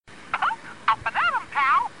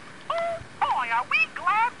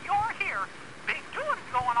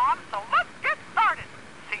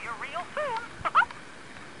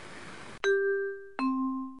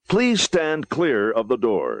Please stand clear of the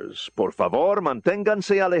doors. Por favor,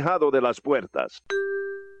 manténganse alejado de las puertas.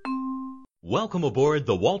 Welcome aboard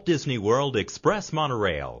the Walt Disney World Express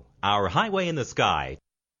Monorail, our highway in the sky.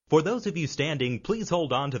 For those of you standing, please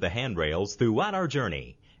hold on to the handrails throughout our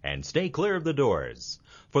journey and stay clear of the doors.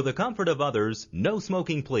 For the comfort of others, no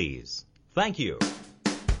smoking, please. Thank you.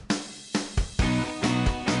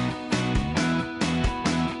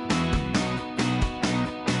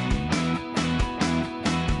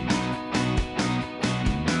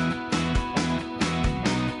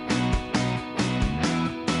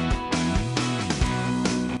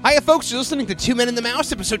 Hiya, folks. You're listening to Two Men and the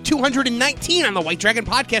Mouse, episode 219 on the White Dragon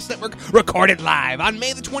Podcast Network, recorded live on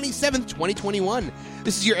May the 27th, 2021.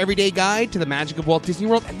 This is your everyday guide to the magic of Walt Disney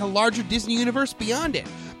World and the larger Disney universe beyond it.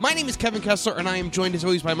 My name is Kevin Kessler, and I am joined, as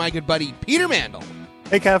always, by my good buddy, Peter Mandel.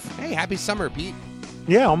 Hey, Kev. Hey, happy summer, Pete.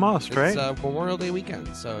 Yeah, almost, right? It's Memorial Day weekend,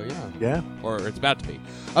 so yeah. Yeah. Or it's about to be.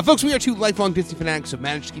 Folks, we are two lifelong Disney fanatics who have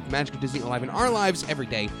managed to keep the magic of Disney alive in our lives every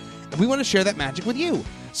day, and we want to share that magic with you.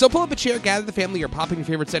 So pull up a chair, gather the family, or pop in your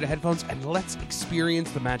favorite set of headphones, and let's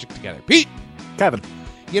experience the magic together. Pete! Kevin.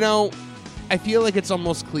 You know, I feel like it's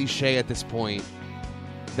almost cliche at this point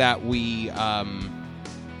that we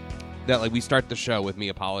start the show with me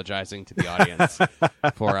apologizing to the audience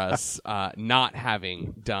for us not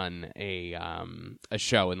having done a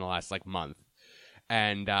show in the last month.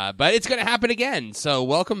 And but it's going to happen again. So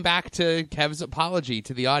welcome back to Kev's apology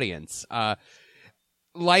to the audience.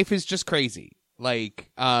 Life is just crazy. I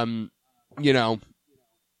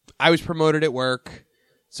was promoted at work,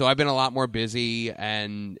 so I've been a lot more busy,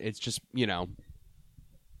 and it's just,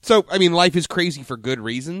 So, life is crazy for good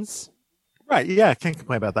reasons. Right, yeah, can't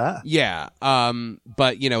complain about that. Yeah,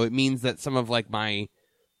 but, it means that some of, my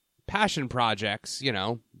passion projects,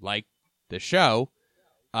 like the show,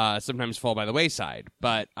 sometimes fall by the wayside.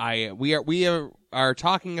 But we are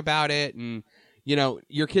talking about it, and...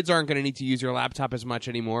 your kids aren't going to need to use your laptop as much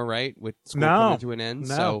anymore, right? With school coming to an end.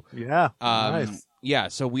 No. So, yeah. Nice. Yeah,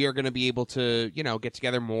 so we are going to be able to, get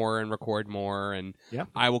together more and record more, and Yep.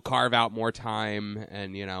 I will carve out more time,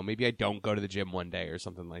 and, maybe I don't go to the gym one day or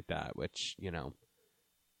something like that, which,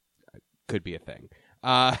 could be a thing.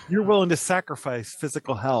 You're willing to sacrifice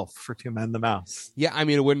physical health for Two Men and the Mouse. Yeah,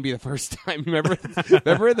 it wouldn't be the first time. Remember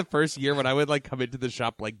the first year when I would, come into the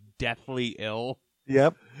shop, deathly ill?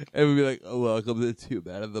 Yep. And we'd be like, oh, welcome to Two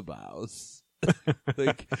Men and the Mouse.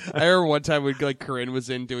 I remember one time when Corinne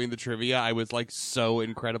was in doing the trivia, I was so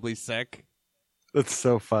incredibly sick. That's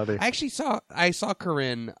so funny. I actually saw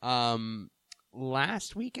Corinne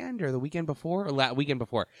last weekend or the weekend before, weekend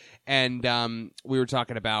before, and we were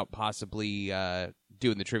talking about possibly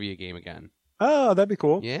doing the trivia game again. Oh, that'd be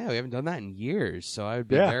cool. Yeah, we haven't done that in years, so I would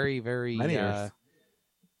be very, very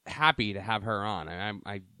happy to have her on.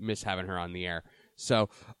 I miss having her on the air. So,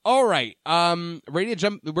 all right, ready to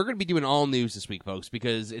jump. We're going to be doing all news this week, folks,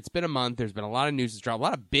 because it's been a month. There's been a lot of news that's dropped, a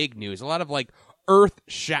lot of big news, a lot of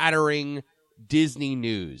earth-shattering Disney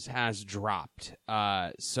news has dropped.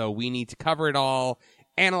 So we need to cover it all,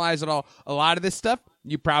 analyze it all. A lot of this stuff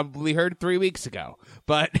you probably heard 3 weeks ago,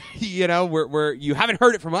 but you haven't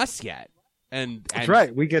heard it from us yet. And that's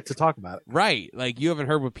right. We get to talk about it. Right, you haven't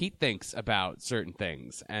heard what Pete thinks about certain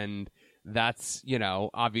things, and that's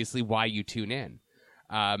obviously why you tune in.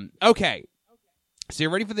 Okay, so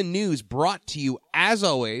you're ready for the news, brought to you, as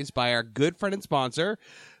always, by our good friend and sponsor,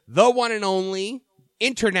 the one and only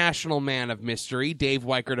international man of mystery, Dave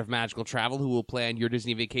Weichert of Magical Travel, who will plan your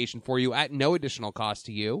Disney vacation for you at no additional cost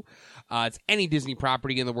to you. It's any Disney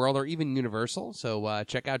property in the world, or even Universal, so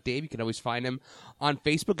check out Dave. You can always find him on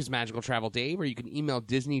Facebook as Magical Travel Dave, or you can email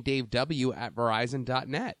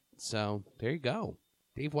DisneyDaveW@Verizon.net. So there you go,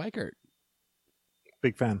 Dave Weichert.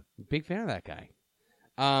 Big fan of that guy.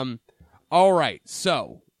 All right,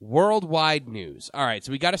 so worldwide news. All right,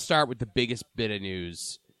 so we got to start with the biggest bit of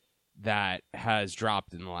news that has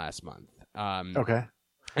dropped in the last month. Okay,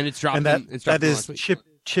 and it's dropped. And that is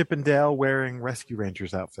Chip and Dale wearing Rescue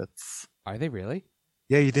Rangers outfits. Are they really?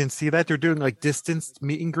 Yeah, you didn't see that? They're doing distanced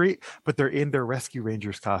meet and greet, but they're in their Rescue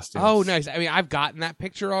Rangers costumes. Oh, nice. I've gotten that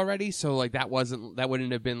picture already, so that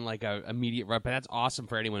wouldn't have been a immediate rep, but that's awesome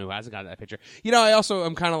for anyone who hasn't got that picture. I also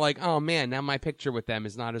am kind of oh man, now my picture with them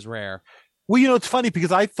is not as rare. Well, it's funny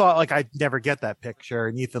because I thought I'd never get that picture,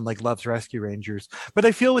 and Ethan loves Rescue Rangers, but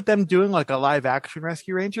I feel with them doing a live action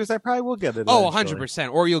Rescue Rangers, I probably will get it. Oh,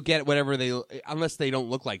 100%. Or you'll get whatever unless they don't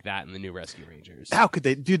look like that in the new Rescue Rangers. How could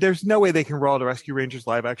they, dude? There's no way they can roll the Rescue Rangers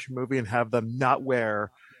live action movie and have them not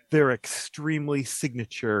wear their extremely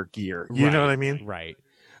signature gear. You know what I mean? Right.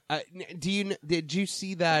 Did you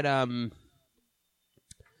see that?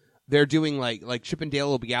 They're doing Chip and Dale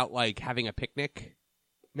will be out having a picnic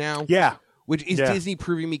now. Yeah. Which is Disney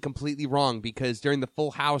proving me completely wrong, because during the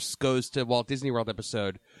Full House Goes to Walt Disney World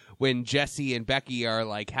episode, when Jesse and Becky are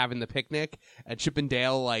like having the picnic and Chip and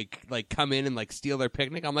Dale like come in and like steal their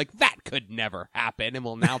picnic, I'm like, that could never happen. And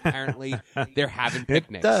well, now apparently they're having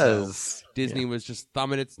picnics. It does. So Disney was just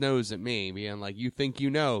thumbing its nose at me, being like, you think you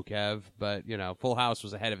know, Kev, but Full House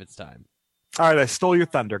was ahead of its time. All right, I stole your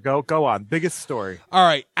thunder. Go on. Biggest story. All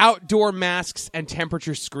right, outdoor masks and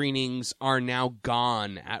temperature screenings are now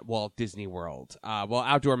gone at Walt Disney World.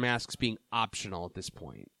 Outdoor masks being optional at this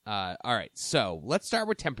point. All right, so let's start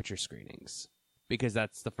with temperature screenings, because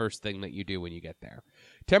that's the first thing that you do when you get there.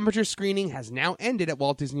 Temperature screening has now ended at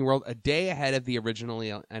Walt Disney World a day ahead of the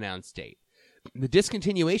originally announced date. The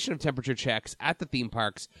discontinuation of temperature checks at the theme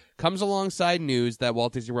parks comes alongside news that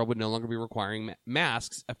Walt Disney World would no longer be requiring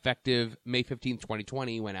masks effective May 15,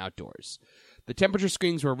 2020, when outdoors. The temperature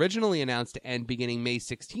screenings were originally announced to end beginning May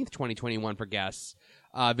 16, 2021 for guests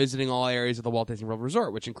visiting all areas of the Walt Disney World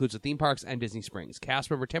Resort, which includes the theme parks and Disney Springs.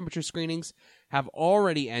 Cast member temperature screenings have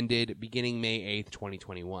already ended beginning May 8,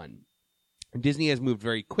 2021. Disney has moved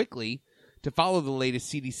very quickly to follow the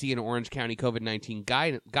latest CDC and Orange County COVID-19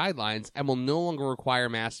 guidelines and will no longer require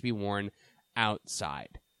masks to be worn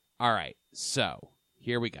outside. All right, so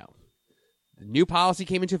here we go. The new policy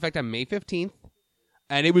came into effect on May 15th,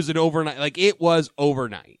 and it was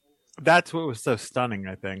overnight. That's what was so stunning,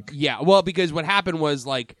 I think. Yeah, well, because what happened was,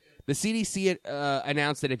 the CDC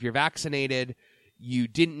announced that if you're vaccinated, you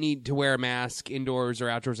didn't need to wear a mask indoors or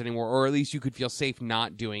outdoors anymore, or at least you could feel safe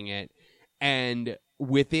not doing it. And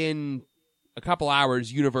within a couple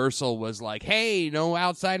hours, Universal was like, hey, no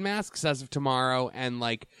outside masks as of tomorrow. And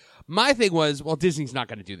my thing was, well, Disney's not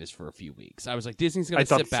going to do this for a few weeks. I was like, Disney's going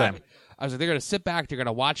to sit back. I was like, they're going to sit back. They're going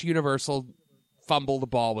to watch Universal fumble the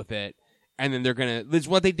ball with it. And then they're going to, this is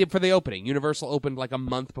what they did for the opening. Universal opened a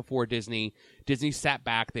month before Disney. Disney sat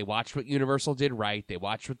back. They watched what Universal did right. They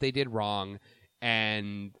watched what they did wrong.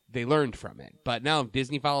 And they learned from it. But no,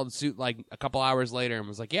 Disney followed suit a couple hours later and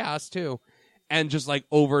was like, yeah, us too. And just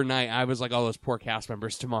overnight, I was like, oh, those poor cast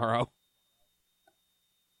members tomorrow.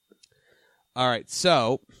 All right,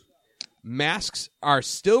 so masks are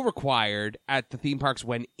still required at the theme parks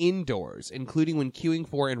when indoors, including when queuing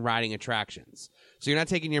for and riding attractions. So you're not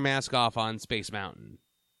taking your mask off on Space Mountain.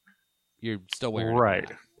 You're still wearing it.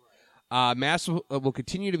 Right. Masks will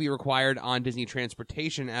continue to be required on Disney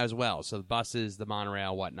transportation as well. So the buses, the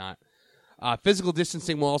monorail, whatnot. Physical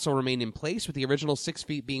distancing will also remain in place, with the original 6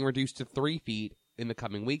 feet being reduced to 3 feet in the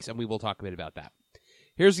coming weeks, and we will talk a bit about that.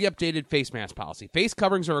 Here's the updated face mask policy. Face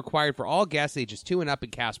coverings are required for all guests ages 2 and up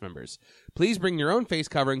and cast members. Please bring your own face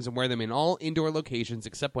coverings and wear them in all indoor locations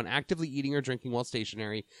except when actively eating or drinking while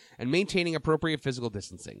stationary and maintaining appropriate physical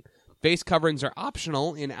distancing. Face coverings are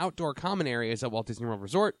optional in outdoor common areas at Walt Disney World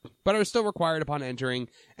Resort, but are still required upon entering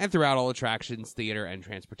and throughout all attractions, theater, and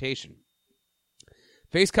transportation.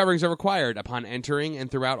 Face coverings are required upon entering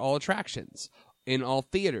and throughout all attractions, in all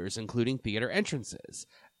theaters, including theater entrances,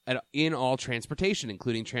 in all transportation,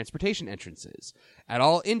 including transportation entrances, at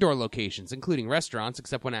all indoor locations, including restaurants,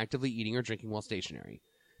 except when actively eating or drinking while stationary.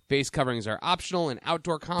 Face coverings are optional in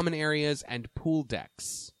outdoor common areas and pool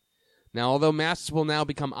decks. Now, although masks will now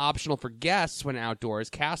become optional for guests when outdoors,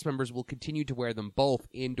 cast members will continue to wear them both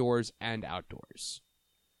indoors and outdoors.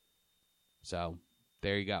 So,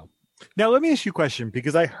 there you go. Now, let me ask you a question,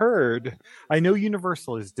 because I know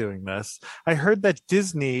Universal is doing this. I heard that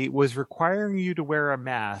Disney was requiring you to wear a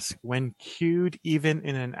mask when queued, even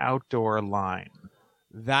in an outdoor line.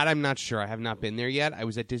 That I'm not sure. I have not been there yet. I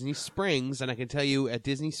was at Disney Springs, and I can tell you at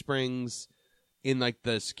Disney Springs, in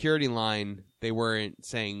the security line, they weren't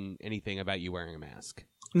saying anything about you wearing a mask.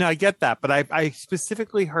 No, I get that, but I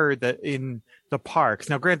specifically heard that in the parks.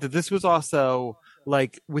 Now, granted, this was also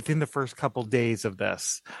within the first couple days of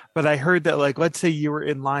this, but I heard that let's say you were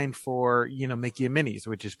in line for Mickey and Minnie's,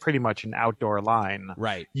 which is pretty much an outdoor line,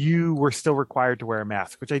 right? You were still required to wear a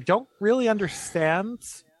mask, which I don't really understand.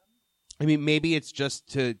 I mean, maybe it's just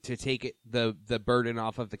to take the burden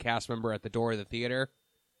off of the cast member at the door of the theater.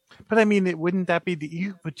 But I mean, wouldn't that be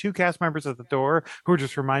you put 2 cast members at the door who are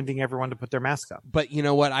just reminding everyone to put their mask up? But you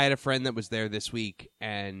know what? I had a friend that was there this week,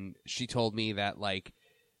 and she told me that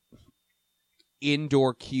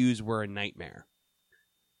indoor queues were a nightmare.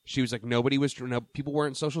 She was like, people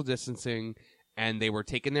weren't social distancing, and they were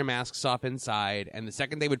taking their masks off inside. And the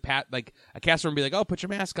second they would a cast member would be like, "Oh, put your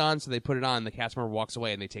mask on," so they put it on. The cast member walks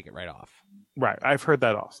away, and they take it right off. Right, I've heard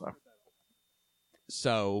that also.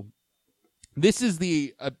 So, this is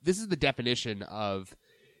the definition of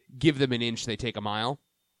give them an inch, they take a mile.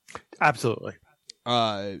 Absolutely.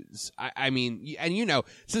 I mean, and you know,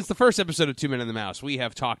 since the first episode of Two Men and the Mouse, we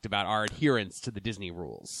have talked about our adherence to the Disney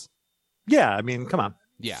rules. Yeah, I mean, come on.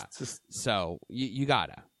 Yeah, so you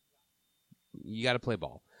gotta play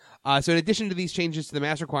ball. So in addition to these changes to the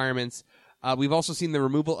mask requirements, we've also seen the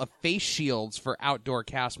removal of face shields for outdoor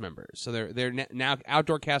cast members. So they're now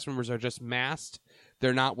outdoor cast members are just masked.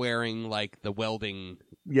 They're not wearing like the welding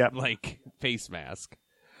like face mask.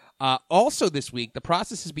 Also this week, the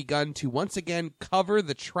process has begun to once again cover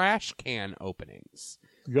the trash can openings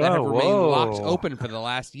that have remained locked open for the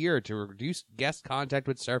last year to reduce guest contact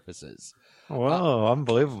with surfaces. Whoa,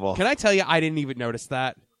 unbelievable. Can I tell you, I didn't even notice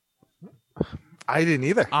that. I didn't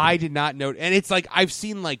either. I did not note. And it's like I've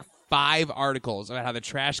seen like 5 articles about how the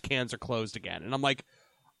trash cans are closed again. And I'm like,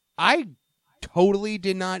 I totally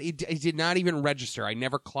did not. It did not even register. I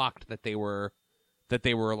never clocked that they were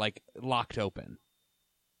like locked open.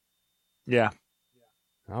 Yeah.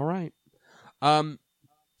 All right.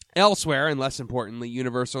 Elsewhere, and less importantly,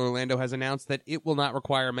 Universal Orlando has announced that it will not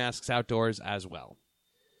require masks outdoors as well.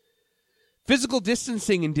 Physical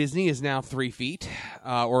distancing in Disney is now 3 feet,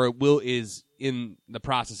 or is in the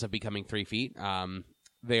process of becoming 3 feet.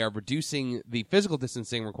 They are reducing the physical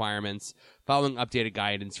distancing requirements following updated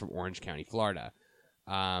guidance from Orange County, Florida.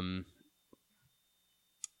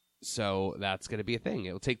 So that's going to be a thing.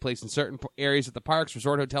 It will take place in certain areas at the parks,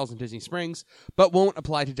 resort hotels, and Disney Springs, but won't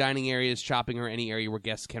apply to dining areas, shopping, or any area where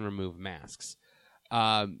guests can remove masks.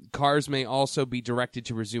 Cars may also be directed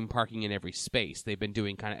to resume parking in every space. They've been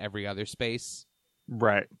doing kind of every other space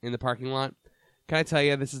in the parking lot. Can I tell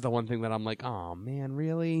you, this is the one thing that I'm like, oh, man,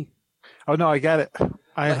 really? Oh, no, I get it.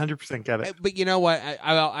 I 100% get it. But you know what?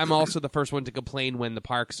 I'm also the first one to complain when the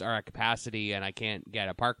parks are at capacity and I can't get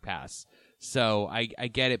a park pass. So I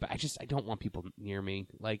get it, but I don't want people near me.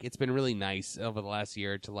 Like, it's been really nice over the last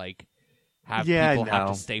year to, like, have people have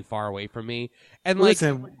to stay far away from me. And, like,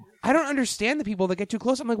 listen, I don't understand the people that get too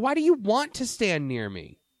close. I'm like, why do you want to stand near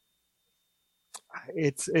me?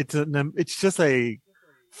 It's just a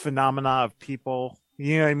phenomena of people.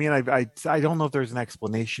 You know what I mean? I don't know if there's an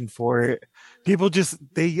explanation for it. People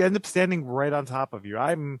they end up standing right on top of you.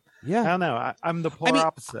 I don't know. I'm the polar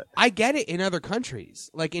opposite. I get it in other countries.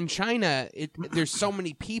 Like in China, there's so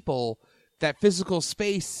many people that physical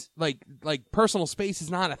space, like personal space is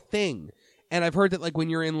not a thing. And I've heard that like when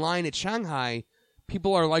you're in line at Shanghai,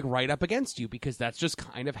 people are like right up against you because that's just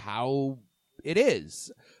kind of how it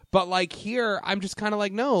is. But like here, I'm just kind of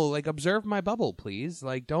like, no, like observe my bubble, please.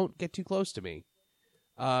 Like don't get too close to me.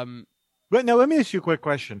 But now let me ask you a quick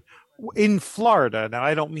question. In Florida, now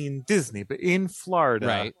I don't mean Disney, but in Florida,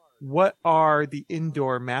 right, what are the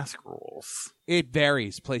indoor mask rules? It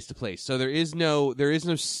varies place to place. So there is no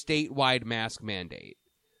statewide mask mandate.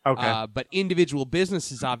 Okay. But individual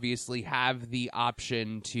businesses obviously have the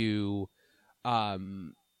option to,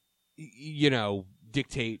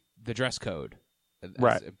 dictate the dress code.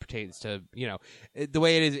 As it pertains to, the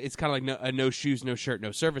way it is, it's kind of like a no shoes, no shirt,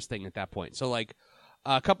 no service thing at that point. So like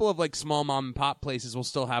a couple of like small mom and pop places will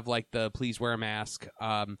still have like the please wear a mask.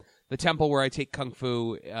 The temple where I take Kung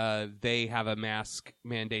Fu, they have a mask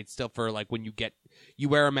mandate still for like when you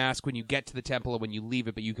wear a mask when you get to the temple and when you leave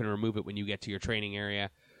it, but you can remove it when you get to your training area.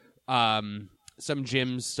 Some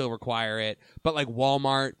gyms still require it, but like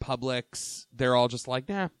Walmart, Publix, they're all just like,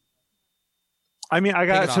 nah. I mean,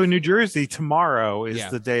 in New Jersey, tomorrow is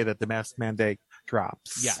the day that the mask mandate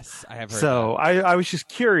drops. Yes, I have heard so that. I was just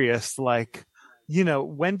curious, like,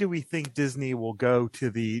 when do we think Disney will go to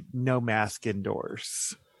the no mask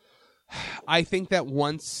indoors? I think that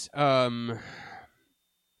once, gosh,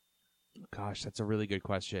 that's a really good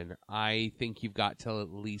question. I think you've got till at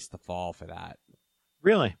least the fall for that.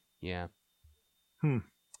 Really? Yeah. I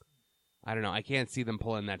don't know. I can't see them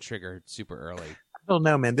pulling that trigger super early. I don't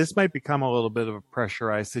know, man. This might become a little bit of a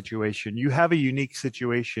pressurized situation. You have a unique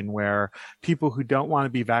situation where people who don't want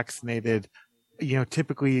to be vaccinated,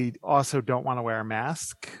 typically also don't want to wear a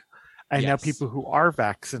mask. And now people who are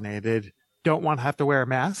vaccinated don't want to have to wear a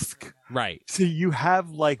mask. Right. So you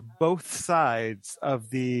have like both sides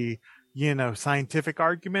of the, scientific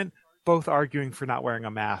argument, both arguing for not wearing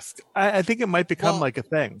a mask. I think it might become like a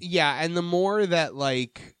thing. Yeah. And the more that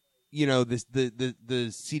like, the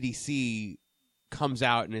CDC comes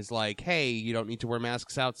out and is like, hey, you don't need to wear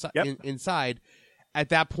masks outside inside. At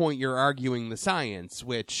that point, you're arguing the science,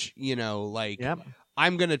 which,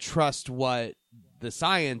 I'm going to trust what the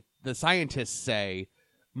scientists say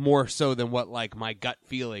more so than what, like, my gut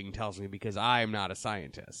feeling tells me because I'm not a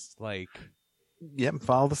scientist. Like,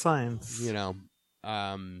 follow the science.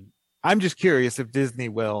 I'm just curious if Disney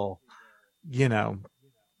will,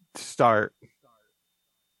 start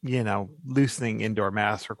loosening indoor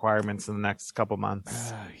mask requirements in the next couple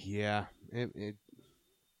months. Yeah.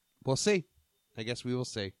 We'll see. I guess we will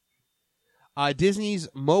see. Disney's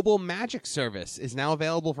mobile magic service is now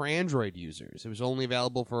available for Android users. It was only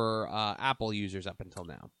available for Apple users up until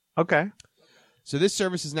now. Okay. So this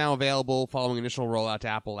service is now available following initial rollout to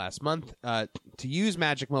Apple last month. To use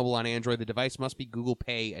Magic Mobile on Android, the device must be Google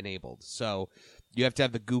Pay enabled. So you have to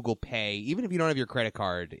have the Google Pay, even if you don't have your credit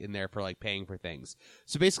card in there for like paying for things.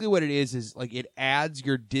 So basically what it is like it adds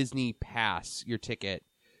your Disney Pass, your ticket,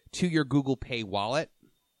 to your Google Pay wallet.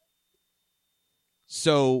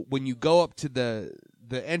 So when you go up to the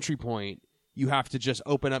entry point, you have to just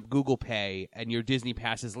open up Google Pay, and your Disney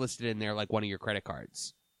Pass is listed in there like one of your credit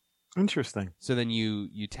cards. Interesting. So then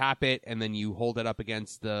you tap it, and then you hold it up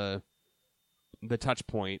against the touch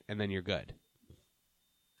point, and then you're good.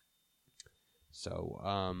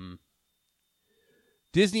 So,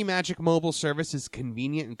 Disney Magic Mobile service is a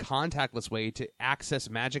convenient and contactless way to access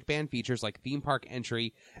Magic Band features like theme park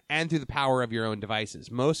entry and through the power of your own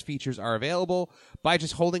devices. Most features are available by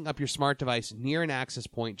just holding up your smart device near an access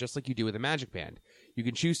point, just like you do with a Magic Band. You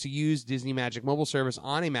can choose to use Disney Magic Mobile service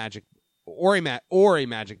on a Magic or a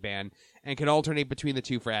Magic Band and can alternate between the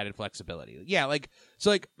two for added flexibility. Yeah,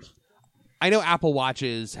 I know Apple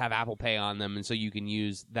Watches have Apple Pay on them, and so you can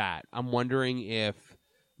use that. I'm wondering if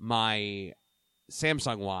my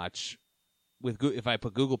Samsung Watch, if I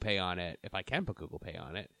put Google Pay on it, if I can put Google Pay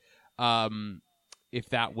on it, if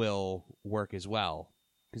that will work as well.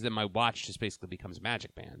 Because then my watch just basically becomes a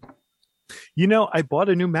Magic Band. I bought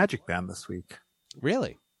a new Magic Band this week.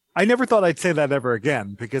 Really? I never thought I'd say that ever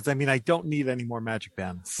again, because I don't need any more Magic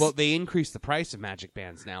Bands. Well, they increased the price of Magic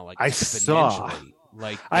Bands now, like I saw.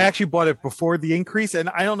 I actually bought it before the increase, and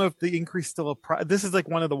I don't know if the increase still this is like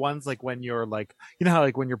one of the ones like when you're like, how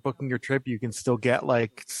like when you're booking your trip, you can still get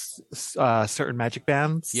like certain Magic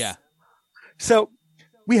Bands. Yeah. So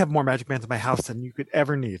we have more Magic Bands in my house than you could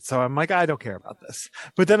ever need. So I'm like, I don't care about this.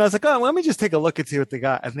 But then I was like, let me just take a look and see what they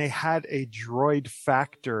got. And they had a Droid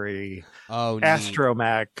Factory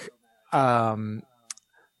Astromech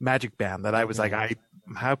Magic Band that I was like,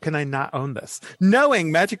 how can I not own this?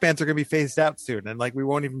 Knowing Magic Bands are going to be phased out soon and like we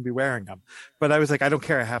won't even be wearing them. But I was like, I don't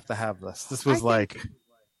care. I have to have this. This was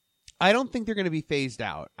I don't think they're going to be phased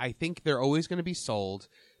out. I think they're always going to be sold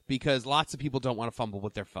because lots of people don't want to fumble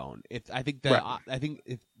with their phone. I think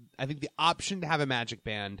the option to have a Magic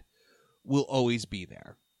Band will always be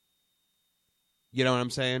there. You know what I'm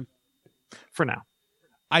saying? For now.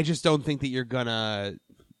 I just don't think that you're gonna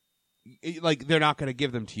they're not going to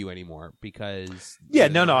give them to you anymore because... Yeah,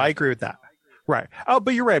 no, I agree with that. Right. Oh,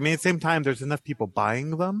 but you're right. At the same time, there's enough people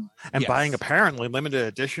buying them and buying apparently limited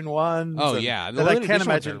edition ones. Oh, yeah. I can't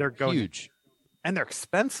imagine they're going... Huge. And they're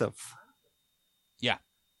expensive. Yeah.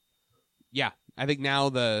 Yeah. I think now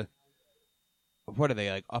what are they,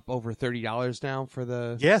 like up over $30 now for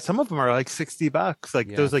the... Yeah, some of them are like $60.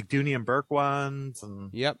 Like those like Dooney and Burke ones.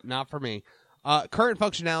 And... Yep, not for me. Current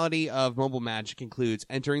functionality of Mobile Magic includes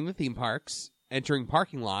entering the theme parks, entering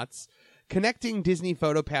parking lots, connecting Disney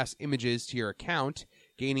PhotoPass images to your account,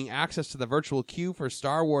 gaining access to the virtual queue for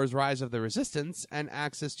Star Wars Rise of the Resistance, and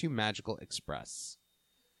access to Magical Express.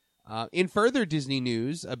 In further Disney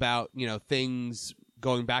news about, things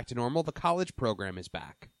going back to normal, the college program is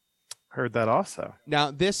back. Heard that also.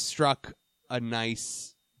 Now, this struck a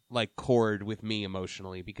nice, chord with me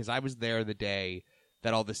emotionally because I was there the day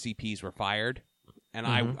that all the CPs were fired, and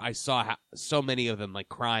I saw so many of them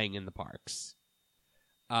crying in the parks.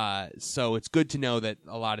 So it's good to know that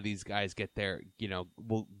a lot of these guys get their,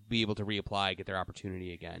 will be able to reapply, get their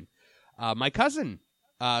opportunity again. My cousin,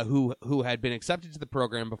 who had been accepted to the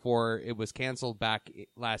program before it was canceled back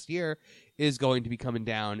last year, is going to be coming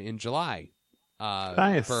down in July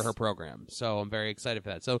nice. For her program. So I'm very excited for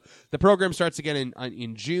that. So the program starts again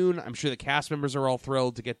in June. I'm sure the cast members are all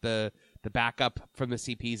thrilled to get the backup from the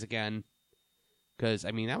CPs again. Because,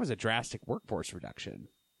 that was a drastic workforce reduction.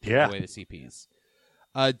 Yeah. The way the CPs.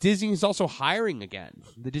 Disney is also hiring again.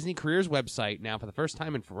 The Disney Careers website now, for the first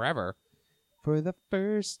time in forever. Never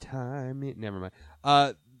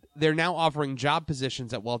mind. They're now offering job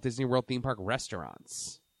positions at Walt Disney World theme park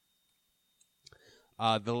restaurants.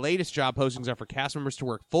 The latest job postings are for cast members to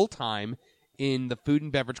work full-time in the food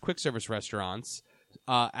and beverage quick service restaurants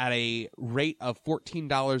at a rate of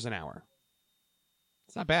 $14 an hour.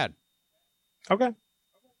 It's not bad. Okay.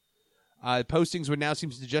 Postings would now seem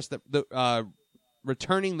to suggest that the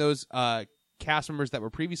returning those cast members that were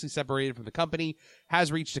previously separated from the company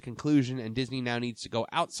has reached a conclusion, and Disney now needs to go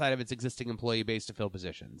outside of its existing employee base to fill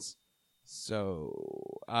positions. So,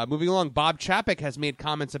 moving along, Bob Chapek has made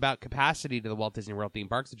comments about capacity to the Walt Disney World theme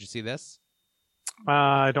parks. Did you see this?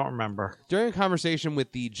 I don't remember. During a conversation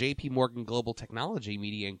with the J.P. Morgan Global Technology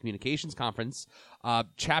Media and Communications Conference,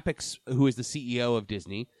 Chapek, who is the CEO of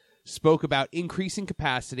Disney, spoke about increasing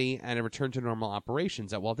capacity and a return to normal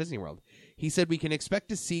operations at Walt Disney World. He said we can expect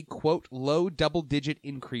to see, quote, low double-digit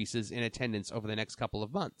increases in attendance over the next couple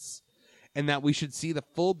of months, and that we should see the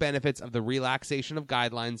full benefits of the relaxation of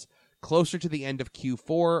guidelines closer to the end of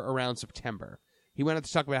Q4 around September. He went on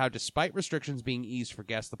to talk about how despite restrictions being eased for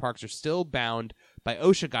guests, the parks are still bound by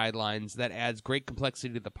OSHA guidelines that adds great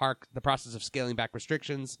complexity to the process of scaling back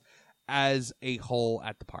restrictions as a whole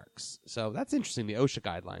at the parks. So that's interesting. The OSHA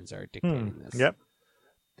guidelines are dictating this. Yep.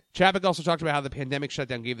 Chapek also talked about how the pandemic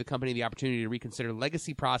shutdown gave the company the opportunity to reconsider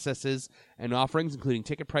legacy processes and offerings, including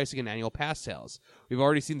ticket pricing and annual pass sales. We've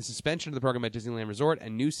already seen the suspension of the program at Disneyland Resort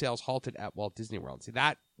and new sales halted at Walt Disney World. See,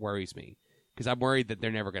 that worries me because I'm worried that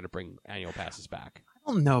they're never going to bring annual passes back.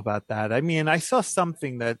 I don't know about that. I mean, I saw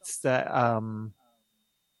something that's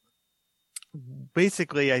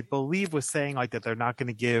basically, I believe, was saying like that they're not going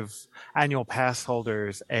to give annual pass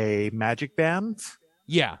holders a magic band.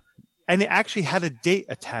 Yeah. And it actually had a date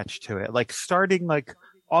attached to it, like starting like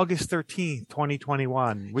August 13th,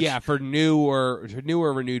 2021. Yeah, for new or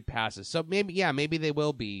renewed passes. So maybe they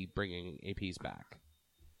will be bringing APs back.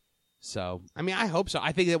 So, I mean, I hope so.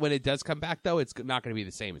 I think that when it does come back, though, it's not going to be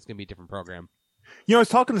the same. It's going to be a different program. You know, I was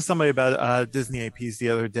talking to somebody about Disney APs the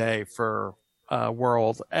other day for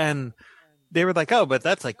World, and they were like, oh, but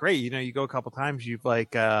that's like great. You know, you go a couple times, you've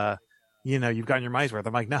like, you've gotten your money's worth.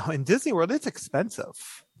 I'm like, no, in Disney World, it's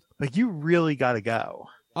expensive. Like, you really got to go.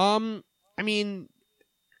 I mean,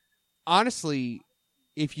 honestly,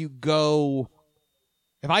 if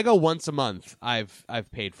I go once a month, I've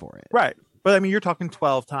paid for it. Right. But I mean, you're talking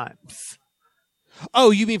 12 times. Oh,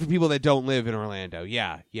 you mean for people that don't live in Orlando?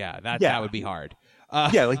 Yeah, that would be hard.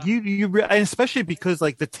 Yeah, like and especially because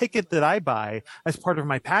like the ticket that I buy as part of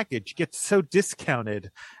my package gets so discounted.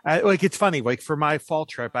 Like, it's funny, like for my fall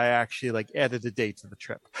trip, I actually like added a day to the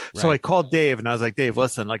trip. Right. So I called Dave and I was like, Dave,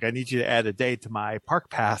 listen, like I need you to add a day to my park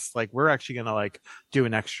pass. Like, we're actually going to like do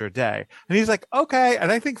an extra day. And he's like, okay.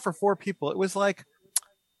 And I think for 4 people, it was like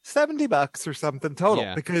 $70 or something total.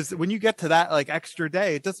 Yeah. Because when you get to that like extra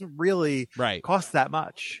day, it doesn't really cost that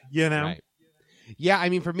much, you know? Right. Yeah, I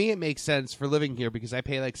mean, for me, it makes sense for living here because I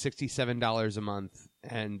pay like $67 a month,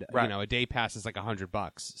 and a day pass is like $100.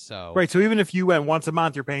 So right, so even if you went once a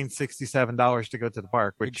month, you're paying $67 to go to the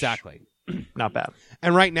park, which exactly not bad.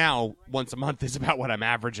 And right now, once a month is about what I'm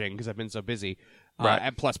averaging because I've been so busy. Right,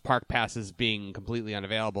 and plus park passes being completely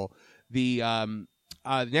unavailable. The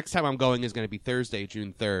next time I'm going is going to be Thursday,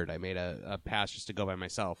 June 3rd. I made a pass just to go by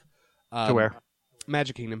myself. To where?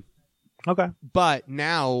 Magic Kingdom. Okay, but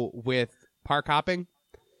now with park hopping,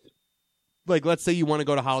 like let's say you want to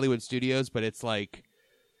go to Hollywood Studios, but it's like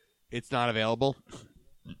it's not available.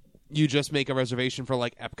 You just make a reservation for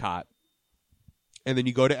like Epcot, and then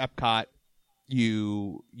you go to Epcot.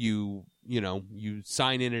 You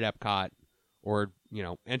sign in at Epcot, or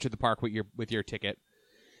enter the park with your ticket,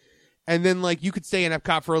 and then like you could stay in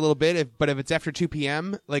Epcot for a little bit. But if it's after 2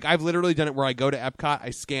 p.m., like I've literally done it where I go to Epcot, I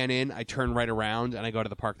scan in, I turn right around, and I go to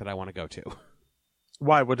the park that I want to go to.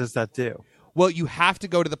 Why? What does that do? Well, you have to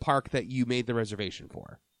go to the park that you made the reservation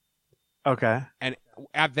for. Okay. And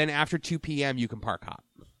then after 2 p.m., you can park hop.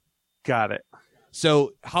 Got it.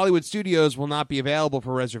 So Hollywood Studios will not be available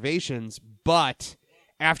for reservations, but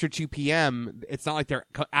after 2 p.m., it's not like they're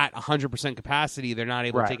at 100% capacity. They're not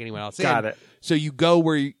able to take anyone else in. Got it. So you go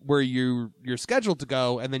where you're scheduled to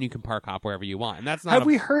go, and then you can park hop wherever you want. And that's not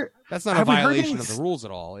That's not a violation of the rules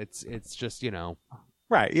at all. It's just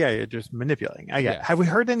Right, yeah, you're just manipulating. I get it. Have we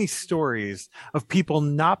heard any stories of people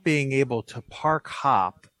not being able to park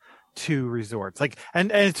hop to resorts? Like,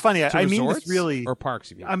 and it's funny, I mean this really... Or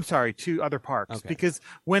parks, you mean? I'm sorry, to other parks. Okay. Because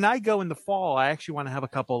when I go in the fall, I actually want to have a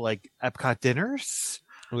couple, like, Epcot dinners.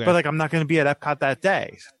 Okay. But, like, I'm not going to be at Epcot that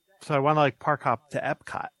day. So I want to, like, park hop to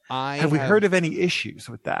Epcot. Have we heard of any issues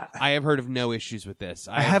with that? I have heard of no issues with this.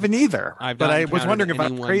 I haven't either. But I was wondering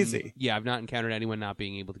about crazy. Yeah, I've not encountered anyone not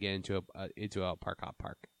being able to get into a park hop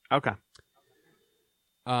park. Okay.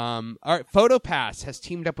 All right. PhotoPass has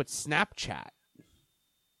teamed up with Snapchat.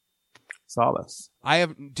 Saw this.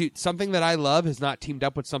 Something that I love has not teamed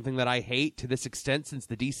up with something that I hate to this extent since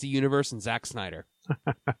the DC Universe and Zack Snyder.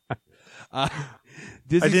 I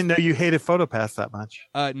didn't know you hated PhotoPass that much.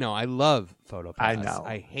 No, I love PhotoPass. I know.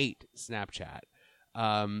 I hate Snapchat.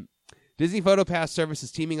 Disney PhotoPass service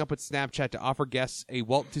is teaming up with Snapchat to offer guests a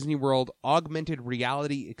Walt Disney World augmented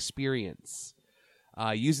reality experience.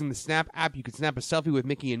 Using the Snap app, you can snap a selfie with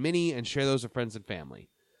Mickey and Minnie and share those with friends and family.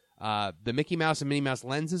 The Mickey Mouse and Minnie Mouse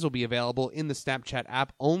lenses will be available in the Snapchat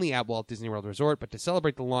app only at Walt Disney World Resort, but to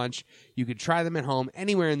celebrate the launch, you can try them at home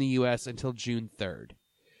anywhere in the U.S. until June 3rd.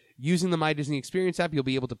 Using the My Disney Experience app, you'll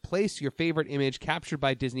be able to place your favorite image captured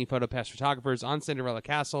by Disney PhotoPass photographers on Cinderella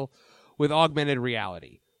Castle with augmented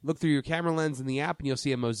reality. Look through your camera lens in the app, and you'll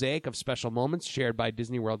see a mosaic of special moments shared by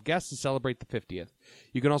Disney World guests to celebrate the 50th.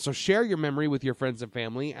 You can also share your memory with your friends and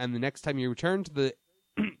family, and the next time you return to the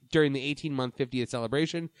during the 18-month 50th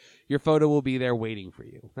celebration, your photo will be there waiting for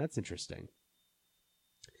you. That's interesting.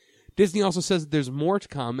 Disney also says that there's more to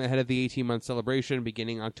come ahead of the 18-month celebration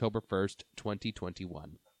beginning October 1st,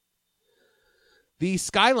 2021. The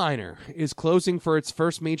Skyliner is closing for its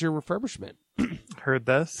first major refurbishment. Heard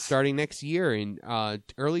this. Starting next year in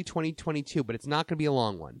early 2022, but it's not going to be a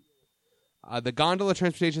long one. The gondola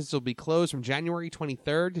transportation will be closed from January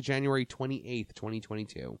 23rd to January 28th,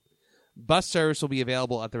 2022. Bus service will be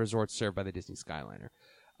available at the resorts served by the Disney Skyliner.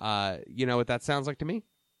 You know what that sounds like to me?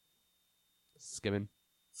 Skimming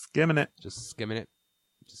it. Just skimming it.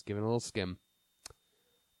 Just giving a little skim.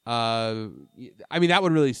 I mean, that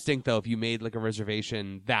would really stink, though, if you made like a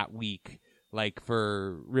reservation that week, like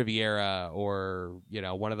for Riviera or, you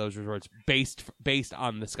know, one of those resorts based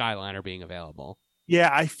on the Skyliner being available. Yeah,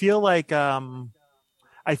 I feel like there's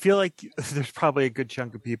probably a good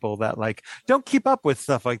chunk of people that like don't keep up with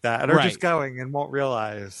stuff like that and are just going and won't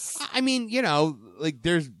realize. I mean, you know, like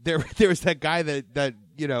there was that guy that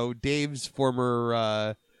you know, Dave's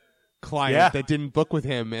former client that didn't book with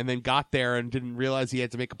him and then got there and didn't realize he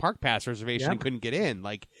had to make a park pass reservation and couldn't get in.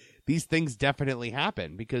 Like, these things definitely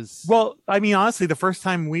happen because... Well, I mean, honestly, the first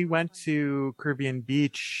time we went to Caribbean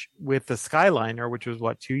Beach with the Skyliner, which was,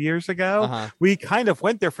 2 years ago, we kind of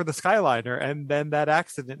went there for the Skyliner, and then that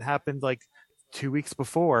accident happened, 2 weeks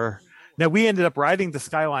before. Now, we ended up riding the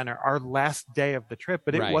Skyliner our last day of the trip,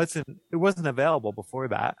 but it wasn't available before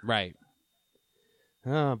that. Right.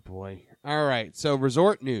 Oh, boy. All right, so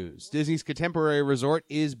resort news. Disney's Contemporary Resort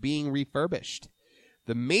is being refurbished.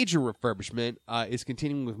 The major refurbishment is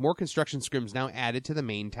continuing with more construction scrims now added to the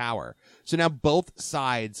main tower. So now both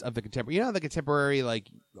sides of the Contemporary, you know, the Contemporary,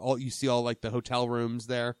 you see all the hotel rooms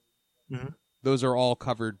there? Mm-hmm. Those are all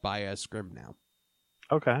covered by a scrim now.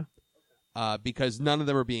 Okay. Because none of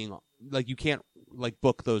them are being, you can't,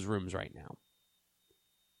 book those rooms right now.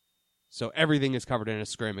 So everything is covered in a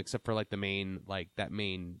scrim except for the main, that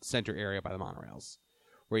main center area by the monorails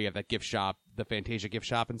where you have that gift shop, the Fantasia gift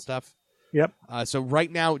shop and stuff. Yep. So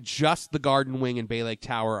right now, just the Garden Wing and Bay Lake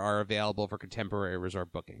Tower are available for Contemporary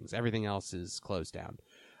Resort bookings. Everything else is closed down.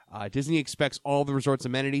 Disney expects all the resort's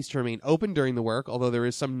amenities to remain open during the work, although there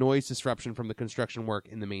is some noise disruption from the construction work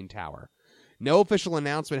in the main tower. No official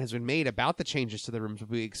announcement has been made about the changes to the rooms,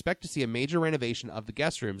 but we expect to see a major renovation of the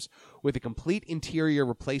guest rooms with a complete interior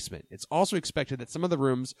replacement. It's also expected that some of the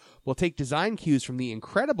rooms will take design cues from the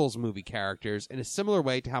Incredibles movie characters in a similar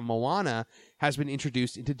way to how Moana has been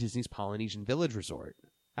introduced into Disney's Polynesian Village Resort.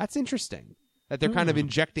 That's interesting, that they're kind of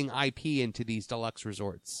injecting IP into these deluxe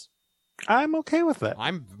resorts. I'm okay with it.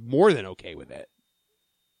 I'm more than okay with it.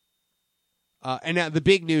 And now the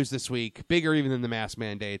big news this week, bigger even than the mask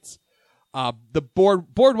mandates, the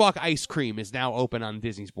Boardwalk ice cream is now open on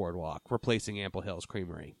Disney's Boardwalk, replacing Ample Hills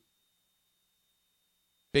Creamery.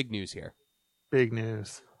 Big news here. Big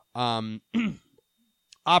news.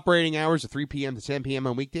 Operating hours are 3 p.m. to 10 p.m.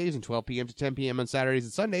 on weekdays and 12 p.m. to 10 p.m. on Saturdays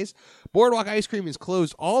and Sundays. Boardwalk ice cream is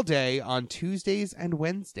closed all day on Tuesdays and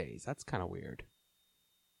Wednesdays. That's kind of weird.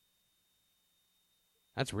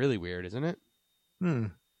 That's really weird, isn't it?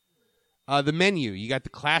 The menu, you got the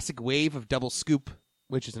classic wave of double scoop,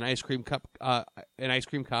 which is an ice cream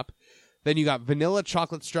cup. Then you got vanilla,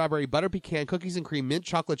 chocolate, strawberry, butter pecan, cookies and cream, mint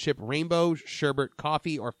chocolate chip, rainbow, sherbet,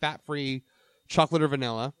 coffee, or fat-free chocolate or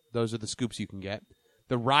vanilla. Those are the scoops you can get.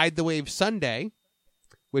 The Ride the Wave Sundae,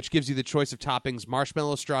 which gives you the choice of toppings: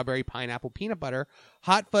 marshmallow, strawberry, pineapple, peanut butter,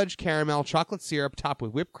 hot fudge, caramel, chocolate syrup, topped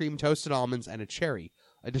with whipped cream, toasted almonds, and a cherry.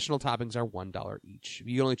 Additional toppings are $1 each.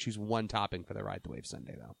 You can only choose one topping for the Ride the Wave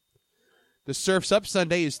Sundae, though. The Surf's Up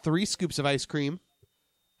Sundae is 3 scoops of ice cream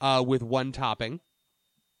with one topping,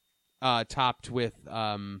 topped with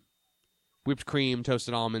whipped cream,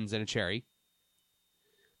 toasted almonds, and a cherry.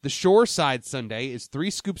 The Shoreside Sundae is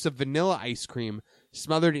 3 scoops of vanilla ice cream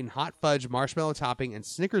smothered in hot fudge, marshmallow topping, and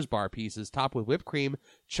Snickers bar pieces, topped with whipped cream,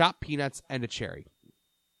 chopped peanuts, and a cherry.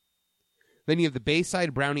 Then you have the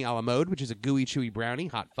Bayside Brownie a la mode, which is a gooey, chewy brownie,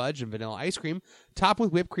 hot fudge, and vanilla ice cream, topped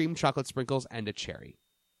with whipped cream, chocolate sprinkles, and a cherry.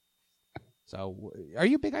 So, are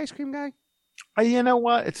you a big ice cream guy? You know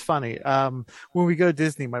what? It's funny. When we go to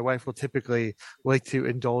Disney, my wife will typically like to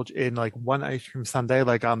indulge in like one ice cream sundae,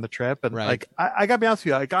 like on the trip. And like, I gotta be honest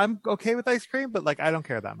with you, like I'm okay with ice cream, but like I don't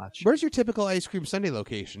care that much. Where's your typical ice cream sundae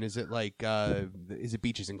location? Is it like, is it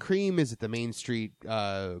Beaches and Cream? Is it the Main Street?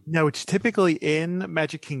 No, it's typically in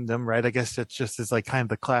Magic Kingdom, right? I guess it's just is like kind of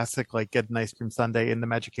the classic, like get an ice cream sundae in the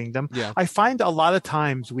Magic Kingdom. Yeah. I find a lot of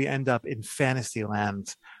times we end up in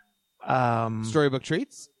Fantasyland. Storybook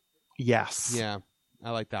Treats? Yes. Yeah, I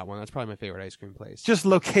like that one. That's probably my favorite ice cream place. Just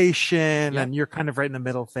location, and you're kind of right in the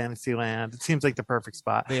middle of Fantasyland. It seems like the perfect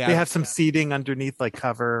spot. They have some seating underneath, like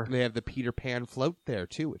cover. They have the Peter Pan float there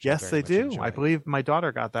too, which yes, they do. Enjoy. I believe my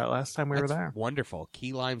daughter got that last time we were there. Wonderful.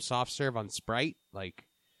 Key lime soft serve on Sprite. Like,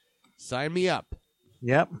 sign me up.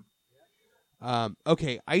 Yep.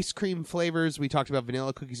 Okay, ice cream flavors. We talked about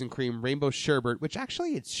vanilla cookies and cream, rainbow sherbet, which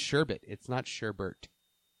actually it's sherbet. It's not sherbet.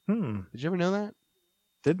 Did you ever know that?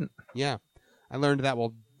 Didn't. Yeah. I learned that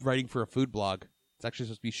while writing for a food blog. It's actually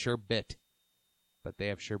supposed to be sherbet, but they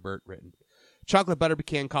have sherbet written. Chocolate butter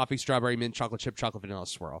pecan coffee, strawberry mint, chocolate chip, chocolate vanilla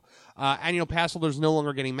swirl. Annual pass holders no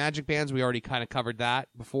longer getting magic bands. We already kind of covered that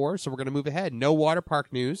before, so we're going to move ahead. No water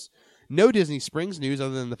park news. No Disney Springs news,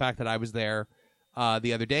 other than the fact that I was there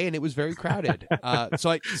the other day and it was very crowded.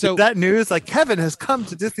 So that news, like Kevin has come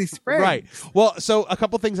to Disney Springs, right? Well, so a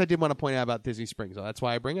couple things I did want to point out about Disney Springs, so that's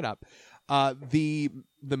why I bring it up. The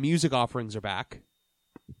music offerings are back.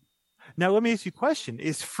 Now, let me ask you a question.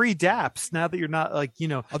 Is free DAPs, now that you're not like, they've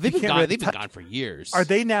been gone. They've been gone for years. Are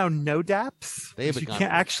they now no DAPs? You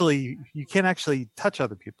can't actually touch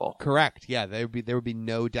other people. Correct. Yeah, there would be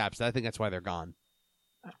no DAPs. I think that's why they're gone.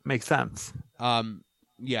 Makes sense.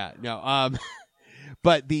 Yeah, no.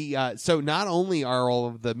 But so not only are all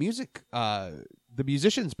of the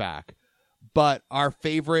musicians back, but our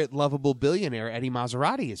favorite lovable billionaire, Eddie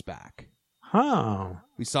Maserati, is back. Huh.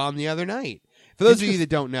 We saw him the other night. For those of you that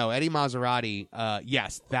don't know, Eddie Maserati,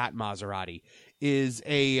 yes, that Maserati, is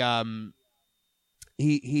a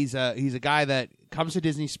he's a guy that comes to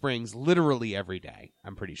Disney Springs literally every day,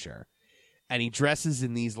 I'm pretty sure. And he dresses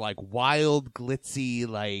in these like wild, glitzy,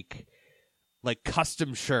 like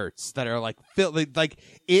custom shirts that are like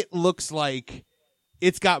it looks like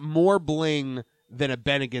it's got more bling than a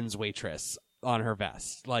Bennigan's waitress on her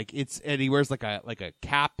vest. And he wears like a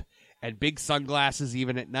cap and big sunglasses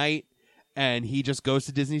even at night. And he just goes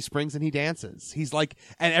to Disney Springs and he dances. He's like,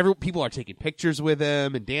 and people are taking pictures with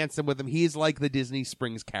him and dancing with him. He's like the Disney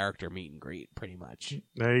Springs character meet and greet, pretty much.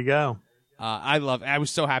 There you go. I was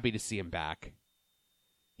so happy to see him back.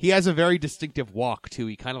 He has a very distinctive walk too.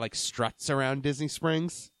 He kind of like struts around Disney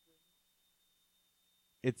Springs.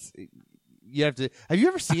 Have you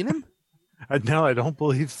ever seen him? No, I don't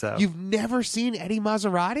believe so. You've never seen Eddie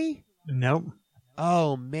Maserati? Nope.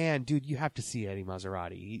 Oh man, dude, you have to see Eddie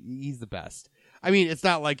Maserati. He's the best. I mean, it's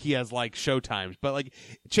not like he has like show times, but like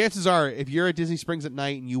chances are if you're at Disney Springs at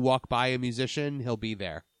night and you walk by a musician, he'll be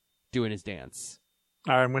there doing his dance.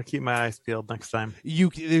 All right, I'm going to keep my eyes peeled next time.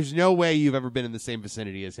 There's no way you've ever been in the same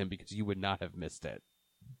vicinity as him because you would not have missed it.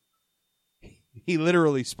 He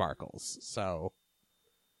literally sparkles. So,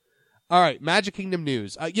 all right, Magic Kingdom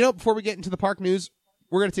news. Before we get into the park news,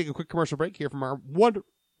 we're going to take a quick commercial break here from our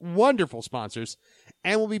wonderful sponsors,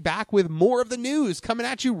 and we'll be back with more of the news coming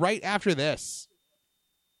at you right after this.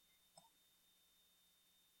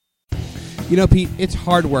 Pete, it's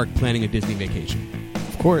hard work planning a Disney vacation.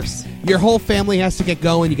 Of course. Your whole family has to get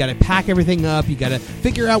going. You got to pack everything up. You got to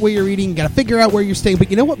figure out where you're eating. You got to figure out where you're staying. But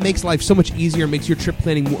you know what makes life so much easier, makes your trip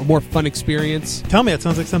planning a more fun experience? Tell me, it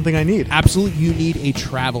sounds like something I need. Absolutely, you need a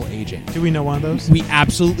travel agent. Do we know one of those? We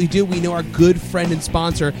absolutely do. We know our good friend and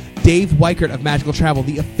sponsor, Dave Weichert of Magical Travel,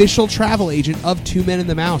 the official travel agent of Two Men and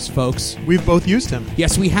the Mouse, folks. We've both used him.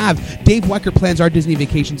 Yes, we have. Dave Weichert plans our Disney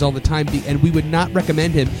vacations all the time, and we would not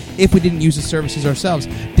recommend him if we didn't use his services ourselves.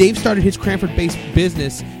 Dave started his Cranford-based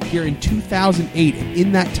business here in 2008, and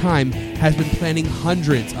in that time has been planning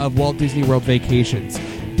hundreds of Walt Disney World vacations.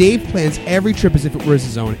 Dave plans every trip as if it was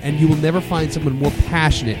his own, and you will never find someone more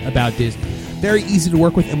passionate about Disney. Very easy to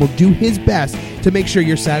work with and will do his best to make sure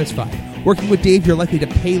you're satisfied. Working with Dave, you're likely to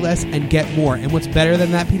pay less and get more. And what's better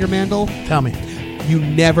than that, Peter Mandel? Tell me. You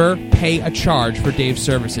never pay a charge for Dave's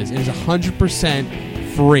services. It is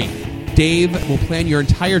 100% free. Dave will plan your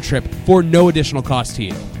entire trip for no additional cost to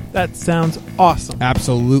you. That sounds awesome.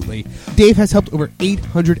 Absolutely. Dave has helped over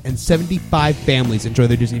 875 families enjoy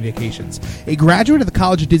their Disney vacations. A graduate of the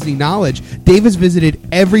College of Disney Knowledge, Dave has visited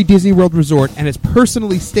every Disney World resort and has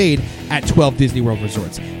personally stayed at 12 Disney World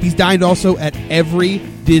resorts. He's dined also at every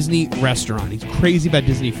Disney restaurant. He's crazy about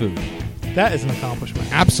Disney food. That is an accomplishment.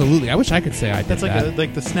 Absolutely. I wish I could say I did That's that.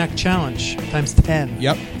 like the snack challenge times 10.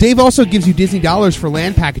 Yep. Dave also gives you Disney dollars for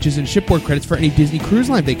land packages and shipboard credits for any Disney Cruise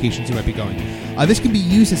Line vacations you might be going. This can be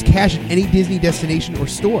used as cash at any Disney destination or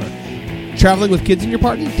store. Traveling with kids in your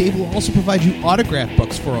party, Dave will also provide you autograph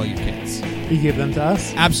books for all your kids. He gave them to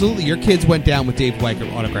us? Absolutely. Your kids went down with Dave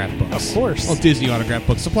Weichert autograph books. Of course. Well, Disney autograph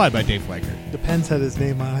books supplied by Dave Weichert. Depends had his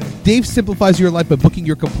name on it. Dave simplifies your life by booking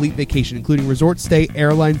your complete vacation, including resort stay,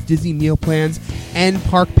 airlines, Disney meal plans, and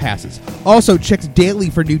park passes. Also, checks daily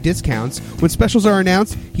for new discounts. When specials are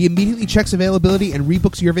announced, he immediately checks availability and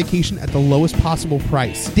rebooks your vacation at the lowest possible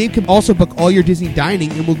price. Dave can also book all your Disney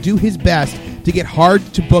dining and will do his best to get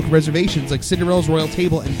hard-to-book reservations like Cinderella's Royal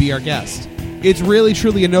Table and Be Our Guest. It's really,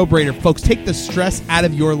 truly a no-brainer, folks. Take the stress out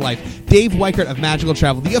of your life. Dave Weichert of Magical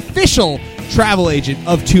Travel, the official travel agent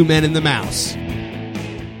of Two Men and the Mouse.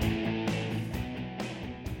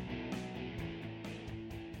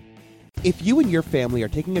 If you and your family are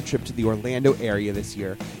taking a trip to the Orlando area this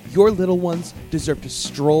year, your little ones deserve to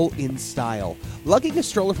stroll in style. Lugging a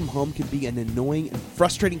stroller from home can be an annoying and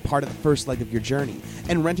frustrating part of the first leg of your journey,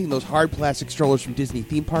 and renting those hard plastic strollers from Disney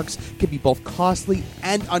theme parks can be both costly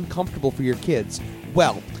and uncomfortable for your kids.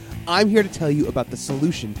 Well, I'm here to tell you about the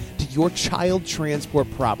solution to your child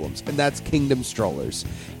transport problems, and that's Kingdom Strollers.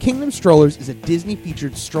 Kingdom Strollers is a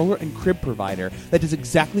Disney-featured stroller and crib provider that does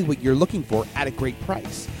exactly what you're looking for at a great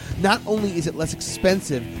price. Not only is it less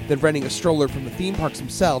expensive than renting a stroller from the theme parks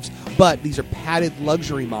themselves, but these are padded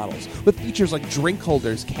luxury models with features like drink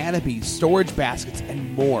holders, canopies, storage baskets,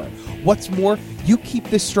 and more. What's more, you keep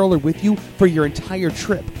this stroller with you for your entire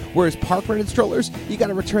trip, whereas park-rented strollers, you got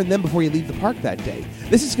to return them before you leave the park that day.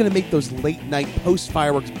 This is going to make those late-night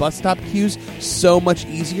post-fireworks bus stop queues so much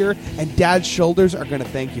easier, and Dad's shoulders are going to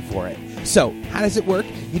thank you for it. So, how does it work?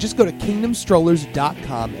 You just go to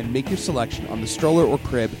kingdomstrollers.com and make your selection on the stroller or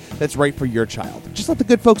crib that's right for your child. Just let the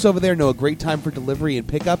good folks over there know a great time for delivery and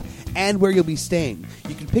pickup and where you'll be staying.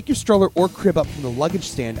 You can pick your stroller or crib up from the luggage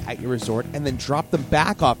stand at your resort and then drop them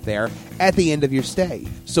back off there at the end of your stay.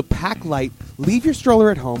 So pack light, leave your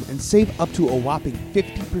stroller at home, and save up to a whopping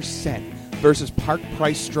 50% versus park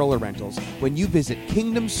price stroller rentals when you visit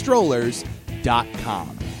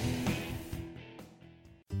kingdomstrollers.com.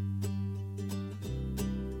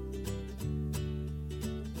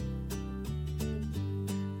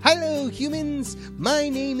 Hello, humans! My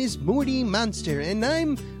name is Morty Monster, and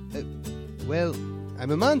I'm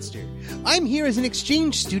a monster. I'm here as an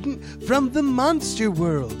exchange student from the monster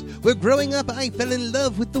world, where growing up I fell in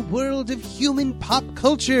love with the world of human pop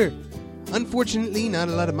culture. Unfortunately, not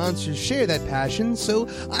a lot of monsters share that passion, so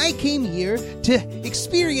I came here to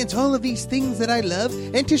experience all of these things that I love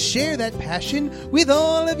and to share that passion with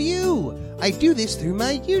all of you. I do this through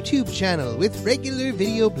my YouTube channel with regular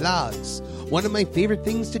video blogs. One of my favorite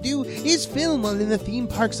things to do is film while in the theme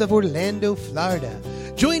parks of Orlando, Florida.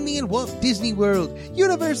 Join me in Walt Disney World,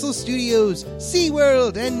 Universal Studios,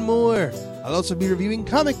 SeaWorld, and more. I'll also be reviewing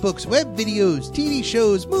comic books, web videos, TV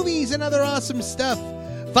shows, movies, and other awesome stuff.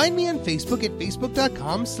 Find me on Facebook at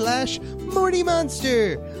facebook.com/Morty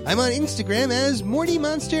Monster. I'm on Instagram as Morty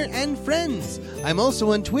Monster and Friends. I'm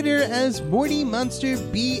also on Twitter as Morty Monster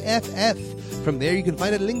BFF. From there you can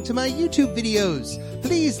find a link to my YouTube videos.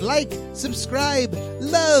 Please like, subscribe,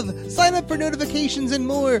 love, sign up for notifications and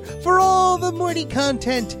more for all the Morty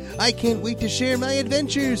content. I can't wait to share my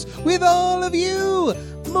adventures with all of you.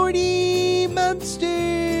 Morty Monster!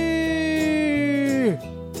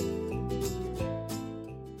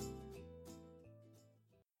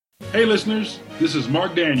 Hey listeners, this is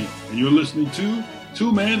Mark Daniel, and you're listening to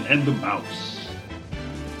Two Men and the Mouse.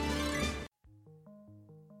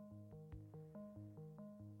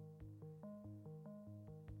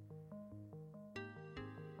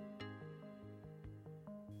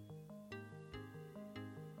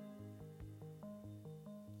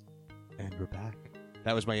 And we're back.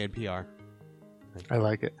 That was my NPR. I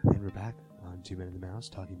like it. And we're back on Two Men and the Mouse,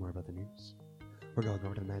 talking more about the news. We're going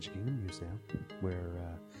over to the Magic Kingdom news now,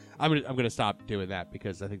 where I'm gonna stop doing that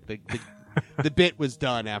because I think the bit was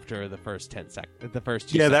done after the first 10 seconds. The first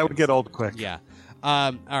 2 seconds. That would get old quick. Yeah.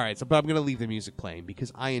 All right. So, but I'm gonna leave the music playing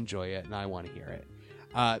because I enjoy it and I want to hear it.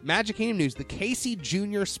 Magic Kingdom news: the Casey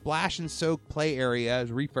Jr. Splash and Soak play area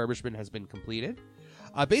refurbishment has been completed.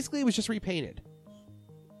 Basically, it was just repainted.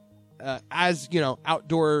 As you know,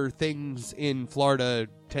 outdoor things in Florida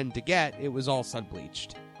tend to get, it was all sun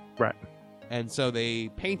bleached. Right. And so they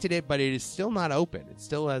painted it, but it is still not open. It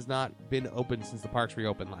still has not been open since the parks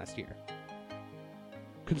reopened last year.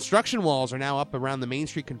 Construction walls are now up around the Main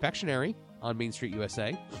Street Confectionery on Main Street,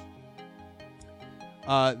 USA.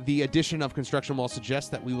 The addition of construction walls suggests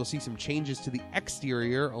that we will see some changes to the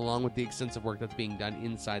exterior, along with the extensive work that's being done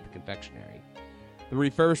inside the confectionery. The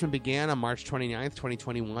refurbishment began on March 29th,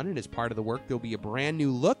 2021, and as part of the work, there'll be a brand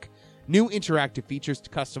new look, new interactive features to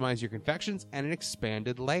customize your confections, and an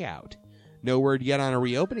expanded layout. No word yet on a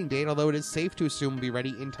reopening date, although it is safe to assume we'll be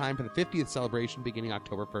ready in time for the 50th celebration beginning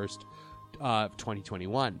October 1st,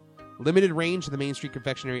 2021. Limited range of the Main Street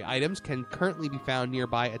confectionery items can currently be found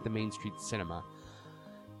nearby at the Main Street Cinema.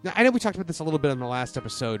 Now, I know we talked about this a little bit on the last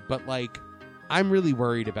episode, but, like, I'm really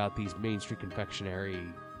worried about these Main Street confectionery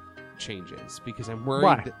changes because I'm worried.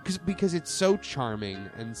 Why? Because it's so charming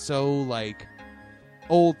and so, like,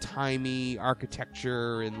 old-timey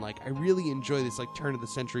architecture, and, like, I really enjoy this, like,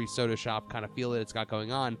 turn-of-the-century soda shop kind of feel that it's got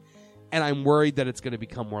going on, and I'm worried that it's going to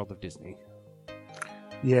become World of Disney.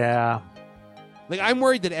 Yeah. Like, I'm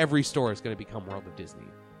worried that every store is going to become World of Disney.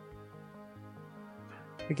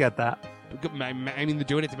 I get that. I mean, they're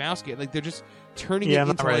doing it to Mouse Kit. Like, they're just turning it I'm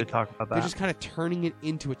into, not ready like, to talk about that. they're just kind of turning it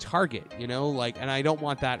into a Target, you know? Like, and I don't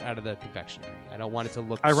want that out of the confectionery. I don't want it to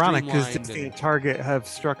look ironic because streamlined Disney and... and Target have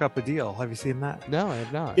struck up a deal. Have you seen that? No, I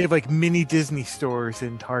have not. They have, like, mini Disney stores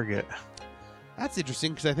in Target. That's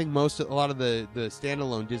interesting because I think a lot of the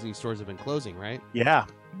standalone Disney stores have been closing, right? Yeah.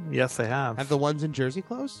 Yes, they have. Have the ones in Jersey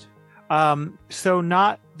closed? So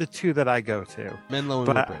not the two that I go to. Menlo and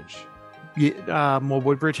But- Woodbridge. Yeah, well,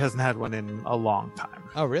 Woodbridge hasn't had one in a long time.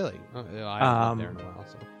 Oh, really? Oh, I haven't been there in a while.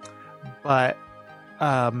 So.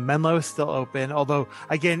 But Menlo is still open, although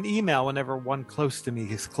I get an email whenever one close to me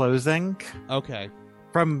is closing Okay.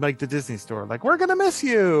 from, like, the Disney store. Like, we're going to miss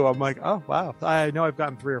you. I'm like, oh, wow. I know I've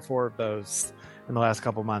gotten 3 or 4 of those in the last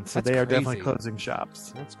couple months. So That's they are crazy. definitely closing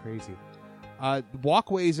shops. That's crazy.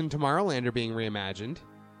 Walkways in Tomorrowland are being reimagined.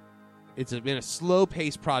 It's been a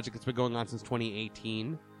slow-paced project that's been going on since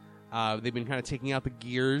 2018. They've been kind of taking out the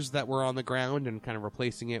gears that were on the ground and kind of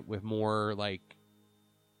replacing it with more, like,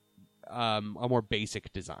 a more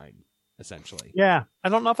basic design, essentially. Yeah. I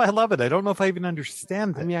don't know if I love it. I don't know if I even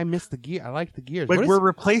understand it. I mean, I miss the gear. I like the gears. Like, What is- we're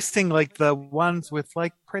replacing, like, the ones with,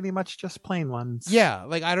 like, pretty much just plain ones. Yeah,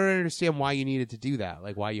 like, I don't understand why you needed to do that.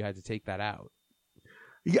 Like, why you had to take that out.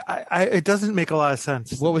 Yeah, it doesn't make a lot of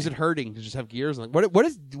sense. What was it hurting to just have gears? Like,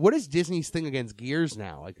 what is Disney's thing against gears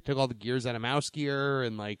now? Like, they took all the gears out of Mouse Gear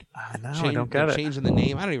and, like, I know, I don't get it. changing the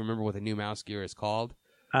name. I don't even remember what the new Mouse Gear is called.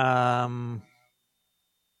 Yeah,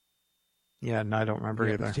 no, I don't remember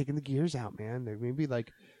Yeah, either. they're taking the gears out, man. They're maybe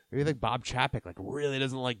like Bob Chapek, like, really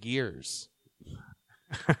doesn't like gears.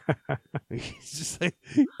 He's just like,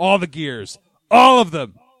 all the gears, all of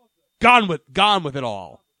them, gone with it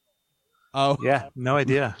all. Oh Yeah, no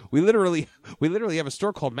idea. we literally have a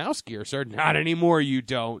store called Mouse Gear, sir. Not anymore. You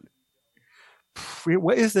don't.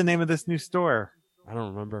 What is the name of this new store? I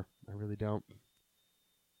don't remember. I really don't.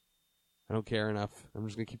 I don't care enough. I'm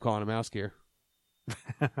just gonna keep calling it Mouse Gear.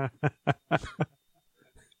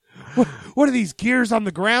 What are these gears on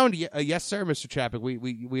the ground? Yes, sir, Mr. Chapek.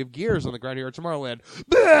 We have gears on the ground here at Tomorrowland.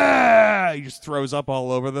 Bah! He just throws up all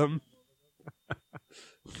over them.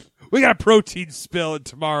 We got a protein spill in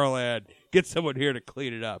Tomorrowland. Get someone here to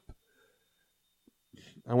clean it up.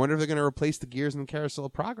 I wonder if they're going to replace the gears in the Carousel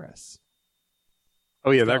of Progress.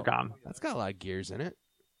 Oh yeah, they're gone. That's got a lot of gears in it.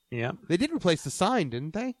 Yeah. They did replace the sign,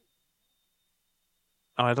 didn't they?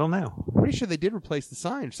 Oh, I don't know. I'm pretty sure they did replace the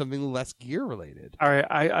sign. Something less gear related. All right,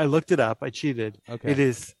 I looked it up. I cheated. Okay. It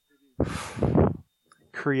is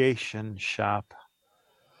Creation Shop.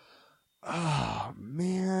 Oh,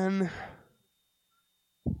 man.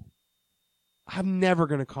 I'm never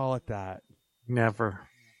going to call it that. Never.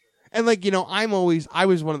 And, like, you know, I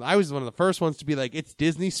was one of the first ones to be like, it's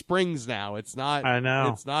Disney Springs now. It's not. I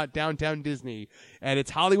know. It's not Downtown Disney, and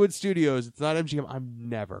it's Hollywood Studios. It's not MGM. I'm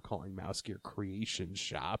never calling Mouse Gear Creation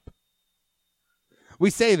Shop.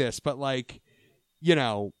 We say this, but, like, you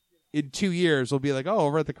know, in 2 years we'll be like, oh,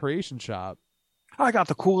 over at the Creation Shop. I got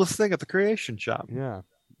the coolest thing at the Creation Shop. Yeah.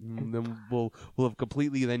 And then we'll have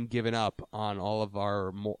completely then given up on all of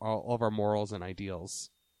our morals and ideals.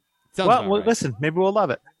 Sounds about right. Listen, maybe we'll love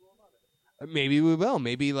it. Maybe we will.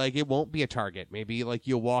 Maybe, like, it won't be a Target. Maybe, like,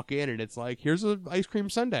 you'll walk in and it's like, here's an ice cream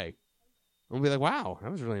sundae. And we'll be like, wow,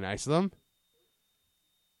 that was really nice of them.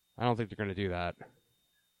 I don't think they're going to do that.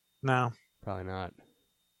 No. Probably not.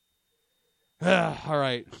 All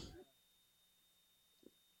right.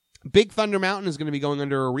 Big Thunder Mountain is going to be going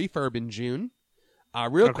under a refurb in June.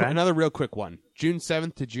 Another real quick one. June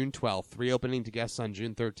 7th to June 12th. Reopening to guests on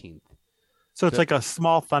June 13th. So it's like a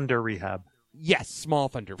small Thunder rehab. Yes, small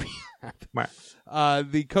Thunder rehab. Right.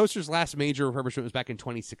 The coaster's last major refurbishment was back in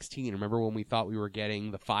 2016. Remember when we thought we were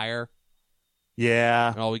getting the fire?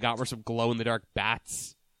 Yeah. And all we got were some glow-in-the-dark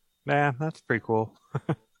bats? Man, that's pretty cool.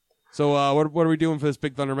 So what are we doing for this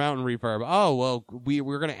Big Thunder Mountain refurb? Oh well,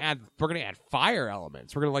 we're gonna add fire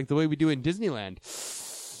elements. We're gonna like the way we do in Disneyland.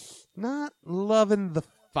 Not loving the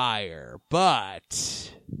fire,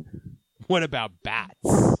 but what about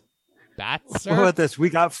bats? Bats, sir? What about this? We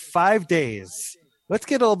got 5 days. Let's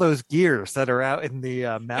get all those gears that are out in the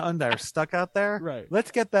mountain that are stuck out there. Right.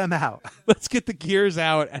 Let's get them out. Let's get the gears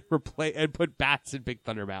out and put bats in Big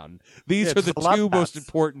Thunder Mountain. These are the two most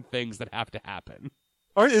important things that have to happen.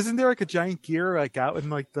 Or isn't there like a giant gear like out in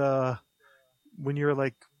like when you're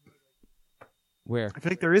like where? I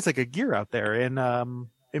feel like there is like a gear out there in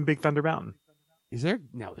Big Thunder Mountain. Is there?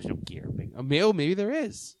 No, there's no gear. Maybe there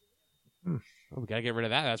is. Oh, we gotta get rid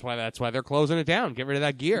of that. That's why they're closing it down. Get rid of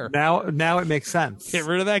that gear. Now it makes sense. Get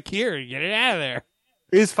rid of that gear. Get it out of there.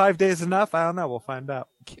 Is 5 days enough? I don't know. We'll find out.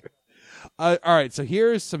 All right. So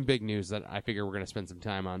here's some big news that I figure we're gonna spend some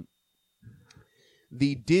time on.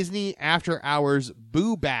 The Disney After Hours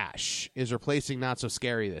Boo Bash is replacing Not So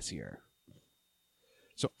Scary this year.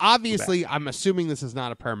 So obviously, I'm assuming this is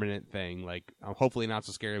not a permanent thing. Like, hopefully Not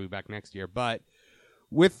So Scary will be back next year. But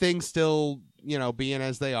with things still, being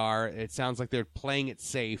as they are, it sounds like they're playing it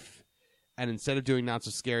safe. And instead of doing Not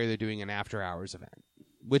So Scary, they're doing an After Hours event.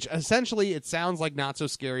 Which essentially, it sounds like Not So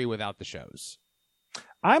Scary without the shows.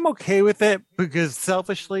 I'm okay with it because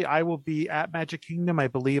selfishly, I will be at Magic Kingdom, I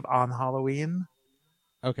believe, on Halloween.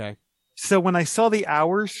 Okay. So when I saw the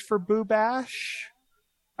hours for Boo Bash,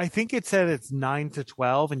 I think it said it's 9 to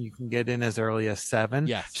 12 and you can get in as early as 7.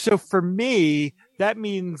 Yes. So for me, that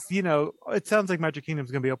means, it sounds like Magic Kingdom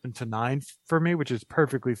is going to be open to 9 for me, which is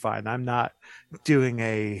perfectly fine. I'm not doing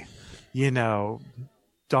a,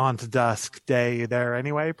 dawn to dusk day there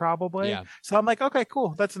anyway, probably. Yeah. So I'm like, okay,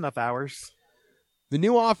 cool. That's enough hours. The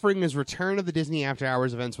new offering is return of the Disney After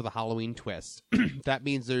Hours events with a Halloween twist. That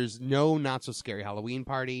means there's no Not So Scary Halloween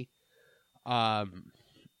party. It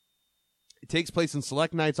takes place on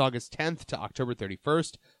select nights, August 10th to October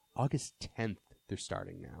 31st. August 10th, they're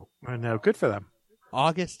starting now. I know. Good for them.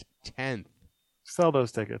 August 10th. Sell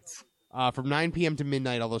those tickets. From 9 p.m. to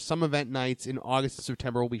midnight, although some event nights in August and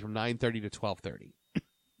September will be from 9:30 to 12:30.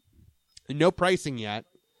 No pricing yet.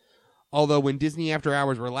 Although when Disney After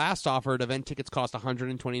Hours were last offered, event tickets cost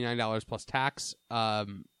 $129 plus tax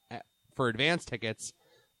for advance tickets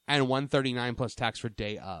and $139 plus tax for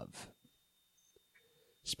day of.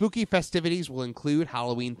 Spooky festivities will include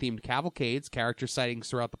Halloween-themed cavalcades, character sightings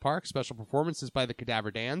throughout the park, special performances by the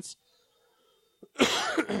Cadaver Dance,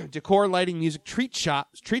 decor, lighting, music, treat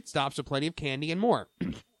stops with plenty of candy, and more.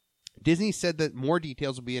 Disney said that more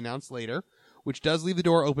details will be announced later, which does leave the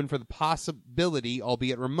door open for the possibility,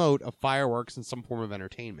 albeit remote, of fireworks and some form of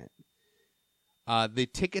entertainment. The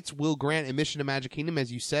tickets will grant admission to Magic Kingdom,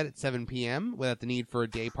 as you said, at 7 p.m. without the need for a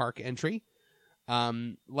day park entry.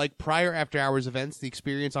 Like prior after-hours events, the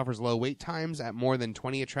experience offers low wait times at more than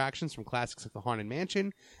 20 attractions, from classics like the Haunted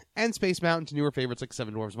Mansion and Space Mountain to newer favorites like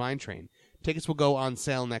Seven Dwarfs Mine Train. Tickets will go on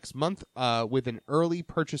sale next month with an early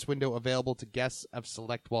purchase window available to guests of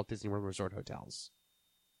select Walt Disney World Resort hotels.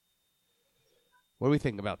 What do we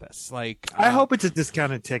think about this? I hope it's a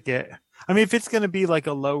discounted ticket. I mean, if it's going to be like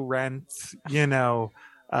a low rent,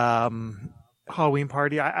 Halloween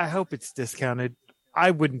party, I hope it's discounted.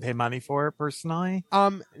 I wouldn't pay money for it personally.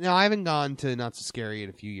 Now I haven't gone to Not So Scary in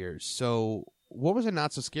a few years. So what was a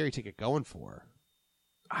Not So Scary ticket going for?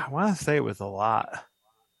 I want to say it was a lot.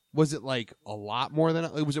 Was it like a lot more than?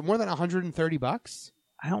 Was it more than $130?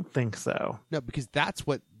 I don't think so. No, because that's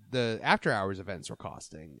what the after hours events were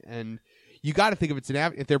costing, and you got to think if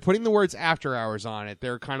if they're putting the words after hours on it,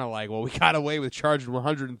 they're kind of like, well, we got away with charging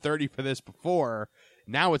 $130 for this before.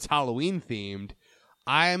 Now it's Halloween themed.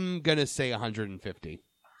 I'm gonna say $150.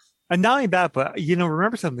 And not only that, but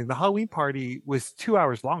remember something: the Halloween party was 2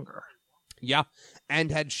 hours longer. Yeah,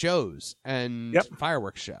 and had shows and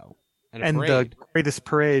fireworks show and the greatest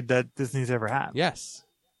parade that Disney's ever had. Yes.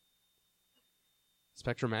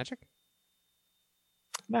 Spectrum Magic?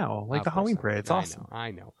 No, the Halloween parade. It's awesome. I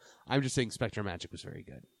know. I'm just saying Spectrum Magic was very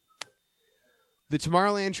good. The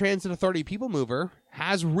Tomorrowland Transit Authority People Mover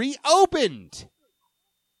has reopened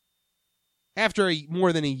after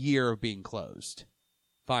more than a year of being closed.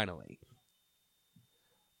 Finally.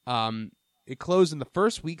 It closed in the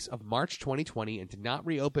first weeks of March 2020 and did not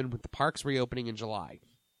reopen, with the parks reopening in July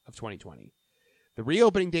of 2020. The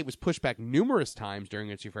reopening date was pushed back numerous times during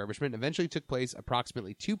its refurbishment and eventually took place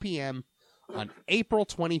approximately 2 p.m. on April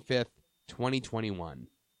 25th, 2021.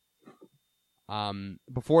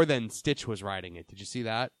 Before then, Stitch was riding it. Did you see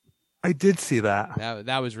that? I did see that.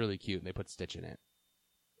 That was really cute. They put Stitch in it.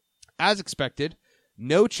 As expected,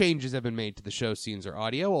 No changes have been made to the show scenes or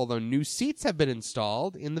audio, although new seats have been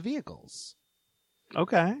installed in the vehicles.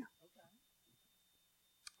 Okay.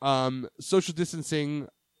 Social distancing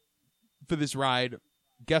for this ride.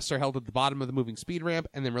 Guests are held at the bottom of the moving speed ramp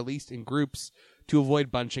and then released in groups to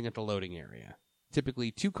avoid bunching at the loading area.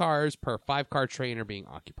 Typically 2 cars per 5-car train are being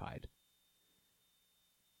occupied.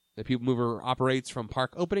 The People Mover operates from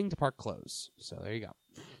park opening to park close. So there you go.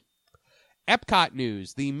 Epcot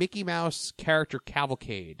news. The Mickey Mouse character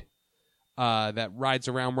cavalcade that rides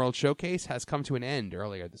around World Showcase has come to an end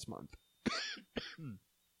earlier this month. And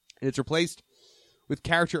it's replaced with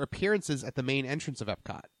character appearances at the main entrance of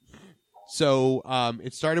Epcot. So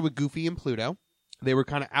it started with Goofy and Pluto. They were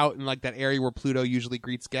kind of out in like that area where Pluto usually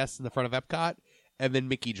greets guests in the front of Epcot, and then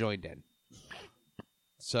Mickey joined in.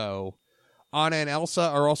 So Anna and Elsa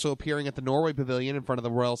are also appearing at the Norway Pavilion in front of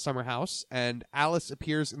the Royal Summer House, and Alice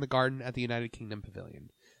appears in the garden at the United Kingdom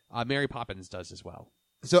Pavilion. Mary Poppins does as well.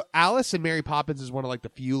 So Alice and Mary Poppins is one of like the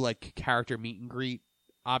few like character meet and greet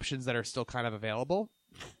options that are still kind of available.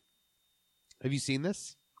 Have you seen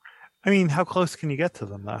this? I mean, how close can you get to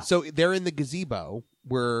them, though? So they're in the gazebo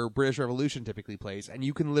where British Revolution typically plays, and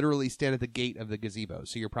you can literally stand at the gate of the gazebo.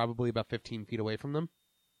 So you're probably about 15 feet away from them.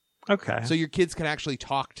 Okay. So your kids can actually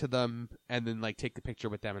talk to them and then like take the picture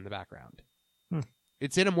with them in the background.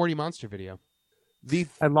 It's in a Morty Monster video.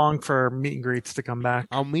 I long for meet and greets to come back.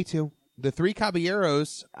 Oh, me too. The Three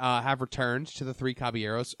Caballeros have returned to the Three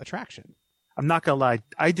Caballeros attraction. I'm not going to lie.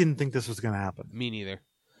 I didn't think this was going to happen. Me neither.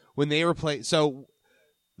 When they replaced... So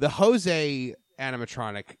the Jose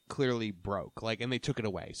animatronic clearly broke, like, and they took it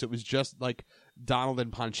away. So it was just like Donald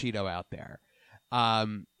and Panchito out there.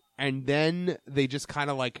 And then they just kind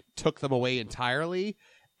of like took them away entirely,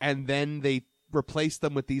 and then they replaced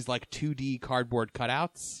them with these like 2D cardboard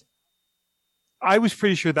cutouts. I was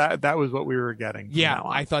pretty sure that was what we were getting. Yeah,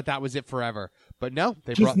 I thought that was it forever. But no,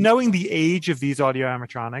 they just knowing the age of these audio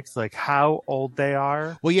animatronics, like how old they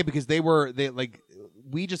are. Well, yeah, because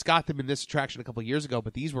we just got them in this attraction a couple of years ago,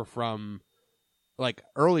 but these were from like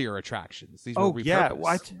earlier attractions. These were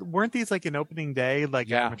repurposed. Weren't these like an opening day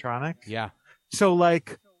animatronic? Yeah. So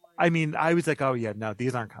like, I mean, I was like, oh yeah, no,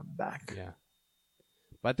 these aren't coming back. Yeah.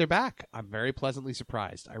 But they're back. I'm very pleasantly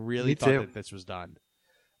surprised. I really thought that this was done.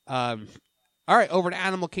 All right, over to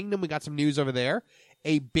Animal Kingdom. We got some news over there.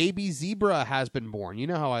 A baby zebra has been born. You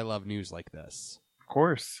know how I love news like this. Of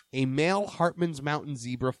course. A male Hartman's Mountain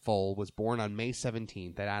zebra foal was born on May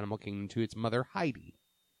 17th at Animal Kingdom to its mother, Heidi.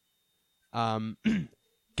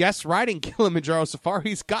 Guests riding Kilimanjaro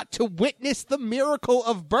safaris got to witness the miracle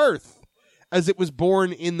of birth as it was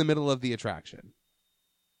born in the middle of the attraction.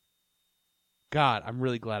 God, I'm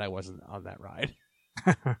really glad I wasn't on that ride.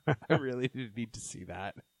 I really didn't need to see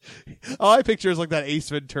that. All I picture is like that Ace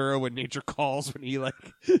Ventura When Nature Calls when he like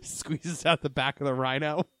squeezes out the back of the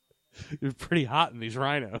rhino. It's pretty hot in these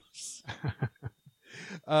rhinos.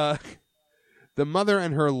 The mother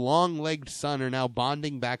and her long-legged son are now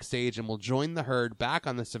bonding backstage and will join the herd back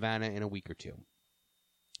on the savannah in a week or two.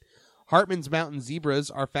 Hartman's Mountain zebras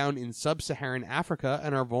are found in sub-Saharan Africa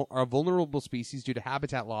and are a vulnerable species due to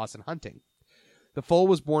habitat loss and hunting. The foal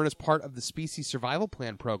was born as part of the Species Survival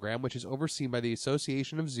Plan program, which is overseen by the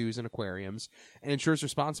Association of Zoos and Aquariums and ensures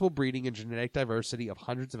responsible breeding and genetic diversity of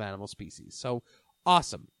hundreds of animal species. So,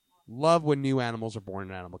 awesome. Love when new animals are born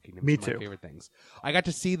in Animal Kingdom. Me it's too. My favorite things. I got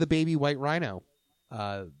to see the baby white rhino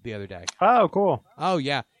the other day. Oh, cool. Oh,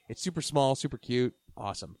 yeah. It's super small, super cute.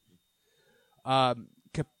 Awesome. Now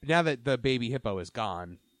that the baby hippo is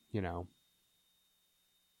gone, you know,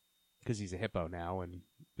 because he's a hippo now and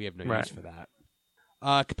we have no use for that.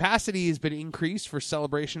 Capacity has been increased for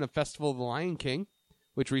celebration of Festival of the Lion King,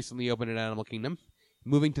 which recently opened at Animal Kingdom,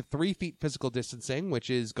 moving to 3 feet physical distancing, which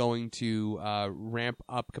is going to ramp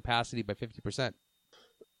up capacity by 50%.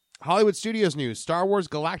 Hollywood Studios news. Star Wars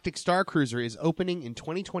Galactic Star Cruiser is opening in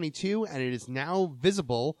 2022, and it is now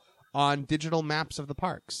visible on digital maps of the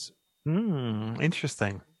parks.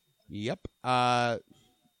 Interesting. Yep.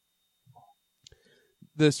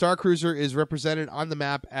 The Star Cruiser is represented on the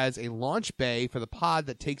map as a launch bay for the pod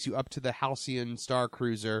that takes you up to the Halcyon Star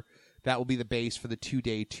Cruiser. That will be the base for the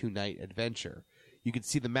 2-day, 2-night adventure. You can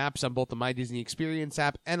see the maps on both the My Disney Experience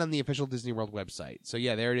app and on the official Disney World website. So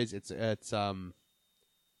yeah, there it is. It's I'm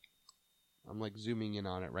like zooming in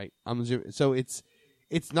on it, right? So it's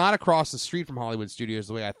not across the street from Hollywood Studios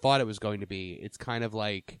the way I thought it was going to be. It's kind of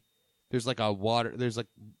like there's like a water.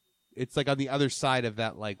 It's like on the other side of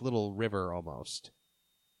that like little river almost.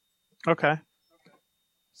 Okay.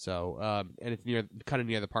 So, and it's kind of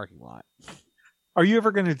near the parking lot. Are you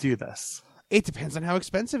ever going to do this? It depends on how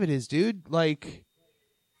expensive it is, dude. Like,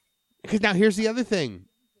 because now here's the other thing.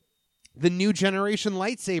 The new generation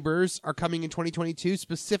lightsabers are coming in 2022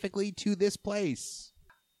 specifically to this place.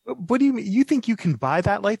 What do you mean? You think you can buy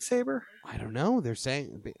that lightsaber? I don't know. They're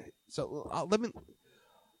saying so.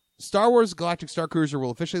 Star Wars Galactic Star Cruiser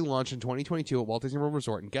will officially launch in 2022 at Walt Disney World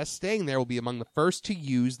Resort, and guests staying there will be among the first to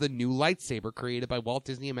use the new lightsaber created by Walt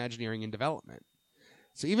Disney Imagineering and Development.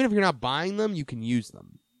 So even if you're not buying them, you can use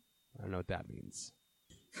them. I don't know what that means.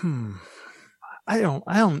 I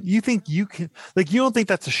don't. You think you can? Like, you don't think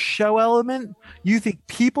that's a show element? You think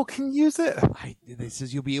people can use it? This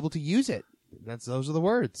says you'll be able to use it. Those are the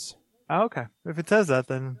words. Oh, okay. If it says that,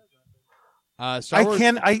 then Star Wars...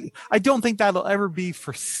 I don't think that'll ever be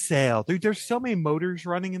for sale, dude. There's so many motors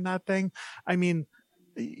running in that thing. I mean,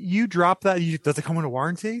 you drop that. Does it come with a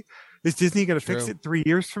warranty? Is Disney going to fix it 3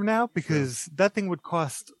 years from now? Because that thing would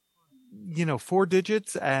cost, 4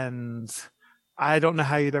 digits, and I don't know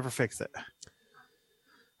how you'd ever fix it.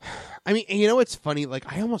 I mean, it's funny.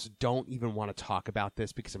 Like, I almost don't even want to talk about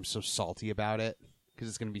this because I'm so salty about it because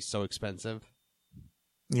it's going to be so expensive.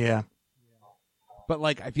 Yeah. But,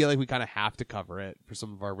 like, I feel like we kind of have to cover it for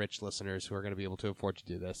some of our rich listeners who are going to be able to afford to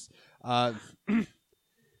do this.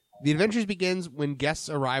 The adventures begins when guests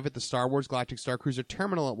arrive at the Star Wars Galactic Star Cruiser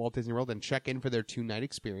terminal at Walt Disney World and check in for their 2-night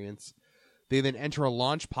experience. They then enter a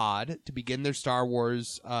launch pod to begin their Star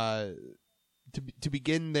Wars to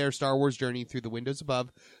begin their Star Wars journey through the windows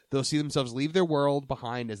above. They'll see themselves leave their world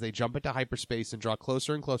behind as they jump into hyperspace and draw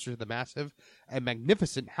closer and closer to the massive and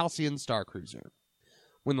magnificent Halcyon Star Cruiser.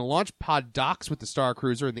 When the launch pod docks with the Star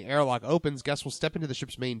Cruiser and the airlock opens, guests will step into the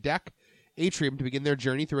ship's main deck atrium to begin their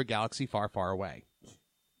journey through a galaxy far, far away.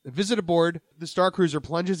 A visit aboard, the Star Cruiser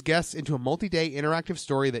plunges guests into a multi-day interactive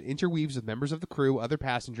story that interweaves with members of the crew, other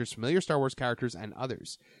passengers, familiar Star Wars characters, and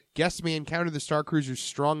others. Guests may encounter the Star Cruiser's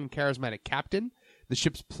strong and charismatic captain, the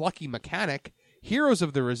ship's plucky mechanic, heroes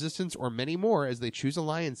of the Resistance, or many more as they choose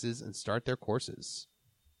alliances and start their courses.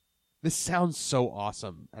 This sounds so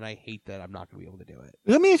awesome, and I hate that I'm not going to be able to do it.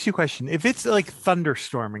 Let me ask you a question. If it's like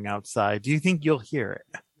thunderstorming outside, do you think you'll hear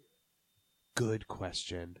it? Good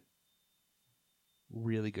question.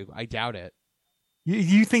 Really good. I doubt it.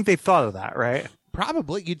 You think they thought of that, right?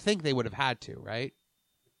 Probably. You'd think they would have had to, right?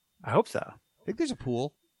 I hope so. I think there's a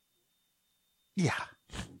pool. Yeah.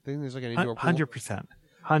 I think there's like an indoor pool. 100%.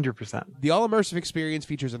 100%. The all-immersive experience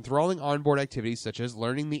features enthralling onboard activities such as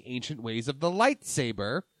learning the ancient ways of the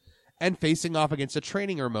lightsaber and facing off against a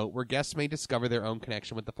training remote where guests may discover their own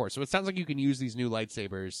connection with the Force. So it sounds like you can use these new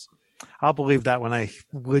lightsabers. I'll believe that when I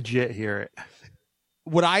legit hear it.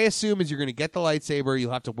 What I assume is you're going to get the lightsaber.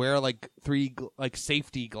 You'll have to wear like 3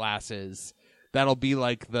 safety glasses. That'll be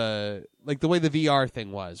like the way the VR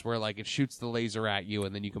thing was, where like it shoots the laser at you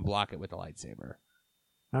and then you can block it with the lightsaber.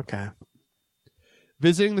 Okay.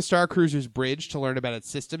 Visiting the Star Cruiser's bridge to learn about its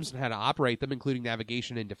systems and how to operate them, including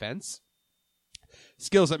navigation and defense.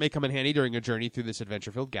 Skills that may come in handy during a journey through this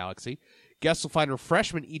adventure-filled galaxy. Guests will find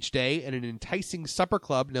refreshment each day in an enticing supper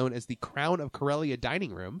club known as the Crown of Corellia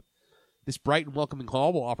Dining Room. This bright and welcoming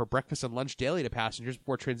hall will offer breakfast and lunch daily to passengers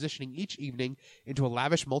before transitioning each evening into a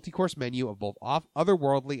lavish multi-course menu of both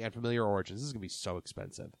otherworldly and familiar origins. This is going to be so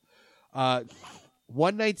expensive.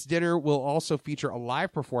 One night's dinner will also feature a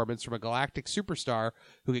live performance from a galactic superstar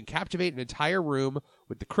who can captivate an entire room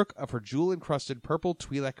with the crook of her jewel-encrusted purple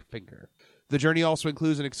Twi'lek finger. The journey also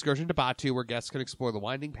includes an excursion to Batuu where guests can explore the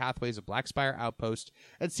winding pathways of Black Spire Outpost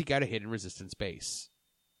and seek out a hidden Resistance base.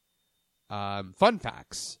 Fun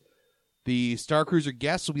facts. The Star Cruiser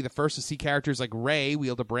guests will be the first to see characters like Rey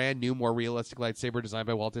wield a brand new, more realistic lightsaber designed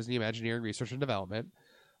by Walt Disney Imagineering Research and Development.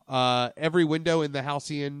 Every window in the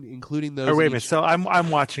Halcyon, including those... Oh, wait a minute. So I'm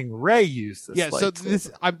watching Rey use this. Yeah, so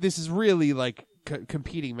this is really like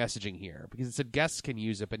competing messaging here because it said guests can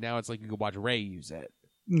use it, but now it's like you can watch Rey use it.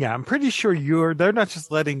 Yeah, I'm pretty sure they're not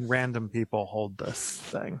just letting random people hold this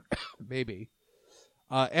thing. Maybe.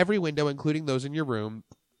 Every window, including those in your room,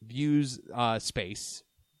 views space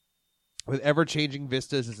with ever-changing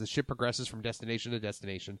vistas as the ship progresses from destination to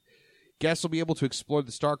destination. Guests will be able to explore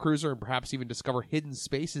the Star Cruiser and perhaps even discover hidden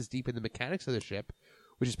spaces deep in the mechanics of the ship,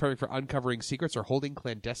 which is perfect for uncovering secrets or holding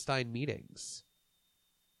clandestine meetings.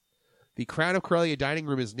 The Crown of Corellia Dining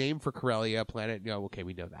Room is named for Corellia, a planet... No, okay,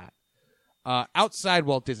 we know that. Outside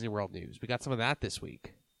Walt Disney World news, we got some of that this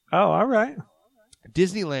week. Oh, all right.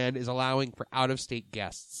 Disneyland is allowing for out-of-state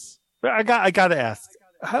guests. But I got to ask,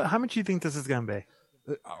 how much do you think this is going to be?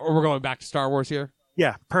 We're going back to Star Wars here?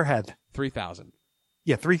 Yeah, per head. $3,000.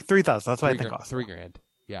 Yeah, 3,000. That's what I think. $3,000.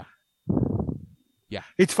 Yeah. Yeah.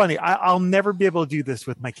 It's funny. I'll never be able to do this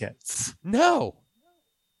with my kids. No.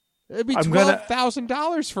 It'd be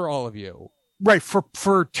 $12,000 for all of you. Right,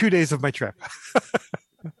 for 2 days of my trip.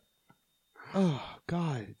 Oh,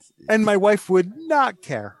 God. And my wife would not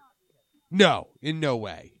care. No, in no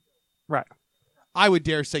way. Right. I would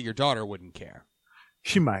dare say your daughter wouldn't care.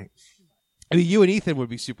 She might. I mean, you and Ethan would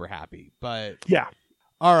be super happy, but... Yeah.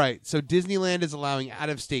 All right, so Disneyland is allowing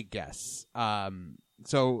out-of-state guests.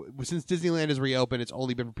 So since Disneyland is reopened, it's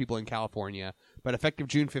only been for people in California, but effective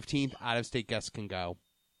June 15th, out-of-state guests can go.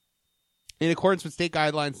 In accordance with state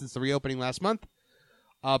guidelines since the reopening last month,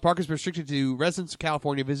 park is restricted to residents of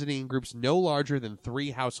California visiting in groups no larger than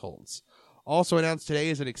 3 households. Also announced today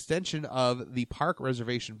is an extension of the park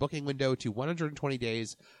reservation booking window to 120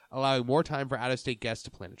 days, allowing more time for out-of-state guests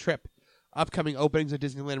to plan a trip. Upcoming openings at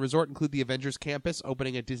Disneyland Resort include the Avengers Campus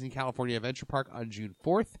opening at Disney California Adventure Park on June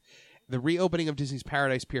 4th, the reopening of Disney's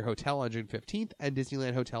Paradise Pier Hotel on June 15th, and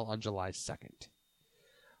Disneyland Hotel on July 2nd.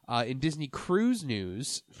 In Disney Cruise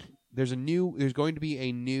news, there's going to be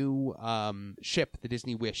a new ship, the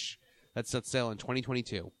Disney Wish, that sets sail in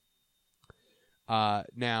 2022.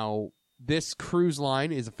 Now, this cruise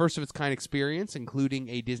line is a first-of-its-kind experience, including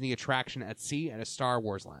a Disney attraction at sea and a Star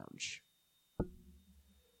Wars lounge.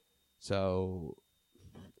 So,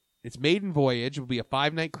 its maiden voyage will be a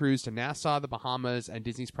 5-night cruise to Nassau, the Bahamas, and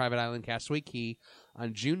Disney's private island Castaway Cay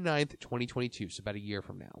on June 9th, 2022, so about a year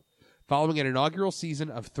from now. Following an inaugural season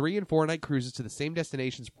of 3- and 4-night cruises to the same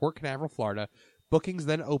destinations, Port Canaveral, Florida, bookings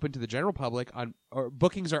are open to the general public on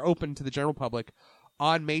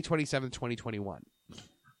May 27th, 2021.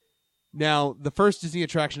 Now, the first Disney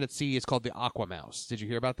attraction at sea is called the Aqua Mouse. Did you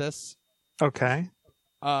hear about this? Okay.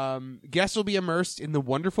 Guests will be immersed in the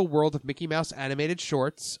wonderful world of Mickey Mouse animated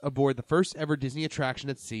shorts aboard the first ever Disney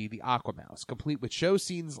attraction at sea, the Aqua Mouse, complete with show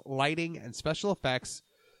scenes, lighting, and special effects,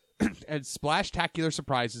 and splash-tacular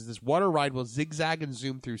surprises. This water ride will zigzag and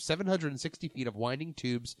zoom through 760 feet of winding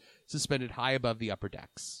tubes suspended high above the upper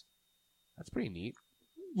decks. That's pretty neat.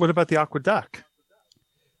 What about the Aqua Duck?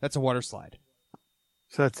 That's a water slide.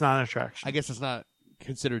 So that's not an attraction. I guess it's not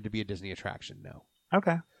considered to be a Disney attraction, no.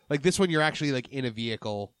 Okay. Like this one, you're actually like in a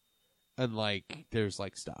vehicle and like there's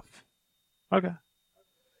like stuff. Okay.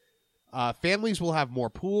 Families will have more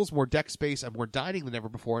pools, more deck space, and more dining than ever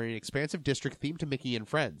before in an expansive district themed to Mickey and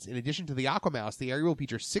Friends. In addition to the Aqua Mouse, the area will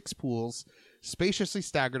feature 6 pools, spaciously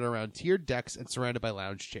staggered around tiered decks and surrounded by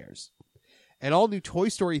lounge chairs. An all-new Toy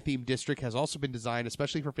Story-themed district has also been designed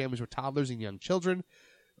especially for families with toddlers and young children.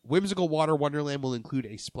 Whimsical Water Wonderland will include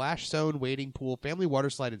a splash zone, wading pool, family water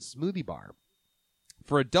slide, and smoothie bar.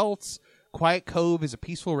 For adults, Quiet Cove is a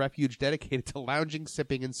peaceful refuge dedicated to lounging,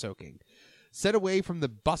 sipping, and soaking. Set away from the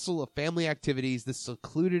bustle of family activities, this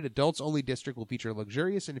secluded adults-only district will feature a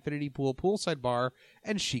luxurious infinity pool, poolside bar,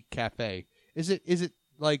 and chic cafe. Is it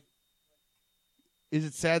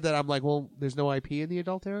sad that I'm like, well, there's no IP in the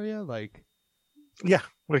adult area? Like, yeah,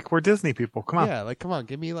 like we're Disney people. Come on. Yeah, like come on,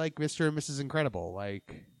 give me like Mr. and Mrs. Incredible,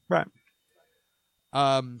 like right.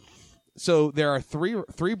 So there are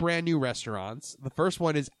three brand new restaurants. The first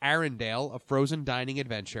one is Arendelle, a frozen dining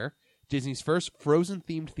adventure, Disney's first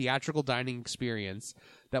frozen-themed theatrical dining experience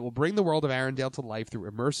that will bring the world of Arendelle to life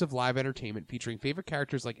through immersive live entertainment featuring favorite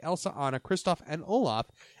characters like Elsa, Anna, Kristoff, and Olaf,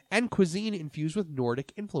 and cuisine infused with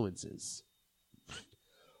Nordic influences.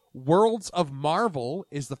 Worlds of Marvel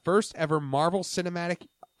is the first ever Marvel cinematic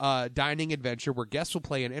dining adventure where guests will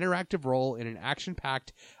play an interactive role in an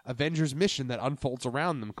action-packed Avengers mission that unfolds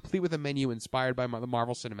around them, complete with a menu inspired by the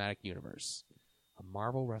Marvel Cinematic Universe. A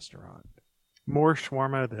Marvel restaurant. More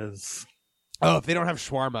shawarma it is. Oh, if they don't have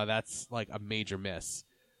shawarma, that's like a major miss.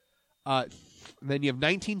 Then you have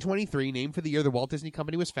 1923, named for the year the Walt Disney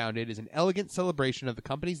Company was founded, is an elegant celebration of the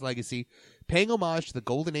company's legacy, paying homage to the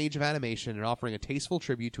golden age of animation and offering a tasteful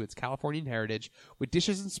tribute to its Californian heritage with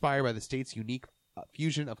dishes inspired by the state's unique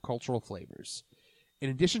fusion of cultural flavors. In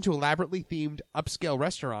addition to elaborately themed upscale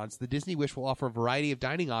restaurants, the Disney Wish will offer a variety of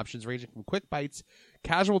dining options ranging from quick bites,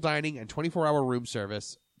 casual dining, and 24-hour room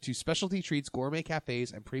service to specialty treats, gourmet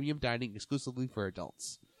cafes, and premium dining exclusively for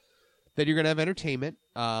adults. Then you're going to have entertainment.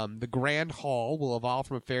 The Grand Hall will evolve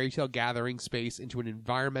from a fairy tale gathering space into an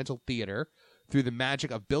environmental theater through the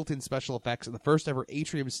magic of built-in special effects and the first ever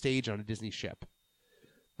atrium stage on a Disney ship.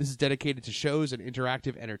 This is dedicated to shows and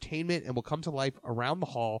interactive entertainment and will come to life around the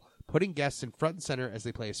hall, putting guests in front and center as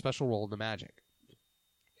they play a special role in the magic.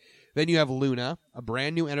 Then you have Luna, a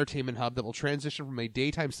brand new entertainment hub that will transition from a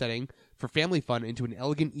daytime setting for family fun into an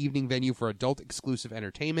elegant evening venue for adult-exclusive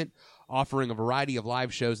entertainment, offering a variety of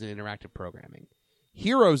live shows and interactive programming.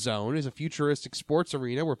 Hero Zone is a futuristic sports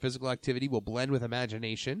arena where physical activity will blend with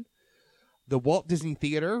imagination. The Walt Disney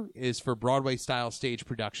Theater is for Broadway-style stage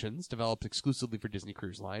productions, developed exclusively for Disney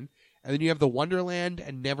Cruise Line. And then you have the Wonderland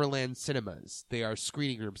and Neverland Cinemas. They are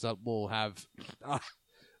screening rooms that will have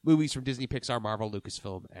movies from Disney, Pixar, Marvel,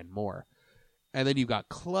 Lucasfilm, and more. And then you've got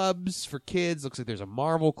clubs for kids. Looks like there's a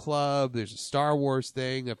Marvel club. There's a Star Wars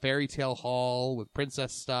thing, a fairy tale hall with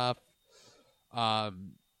princess stuff. There's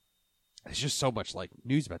just so much like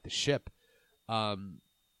news about the ship. And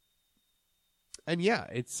yeah,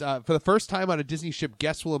 it's for the first time on a Disney ship,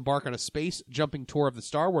 guests will embark on a space jumping tour of the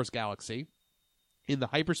Star Wars galaxy in the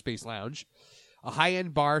Hyperspace Lounge, a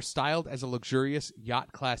high-end bar styled as a luxurious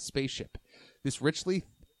yacht-class spaceship. This richly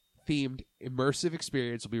themed immersive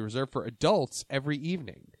experience will be reserved for adults every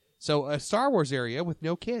evening. So a Star Wars area with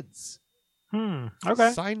no kids.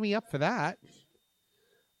 Okay. Sign me up for that.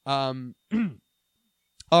 Offers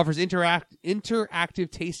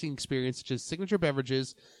interactive tasting experience such as signature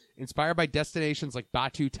beverages inspired by destinations like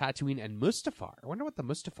Batuu, Tatooine, and Mustafar. I wonder what the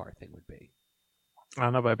Mustafar thing would be. I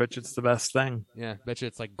don't know, but I bet you it's the best thing. Yeah, bet you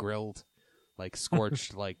it's like grilled, like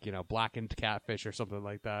scorched, like, blackened catfish or something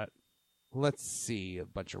like that. Let's see, a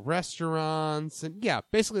bunch of restaurants and yeah,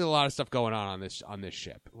 basically a lot of stuff going on this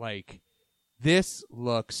ship. Like, this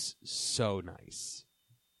looks so nice,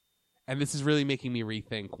 and this is really making me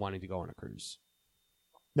rethink wanting to go on a cruise.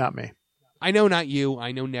 Not me. I know not you.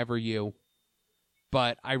 I know never you,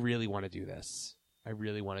 but I really want to do this. I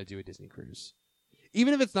really want to do a Disney cruise,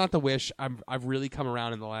 even if it's not the Wish. I've really come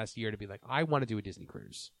around in the last year to be like, I want to do a Disney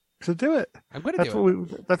cruise. So do it. I'm going to do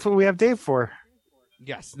it. That's what we have Dave for.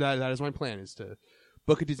 Yes, that is my plan, is to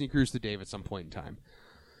book a Disney cruise to Dave at some point in time.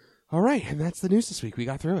 All right, and that's the news this week. We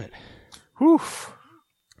got through it. Whew.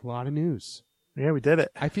 A lot of news. Yeah, we did it.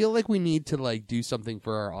 I feel like we need to do something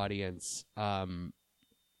for our audience, kind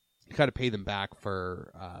of pay them back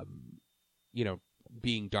for,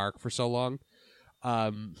 being dark for so long.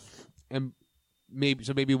 And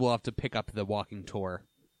maybe we'll have to pick up the walking tour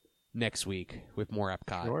next week with more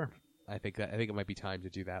Epcot. Sure. I think it might be time to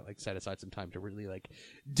do that. Like, set aside some time to really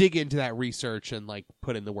dig into that research and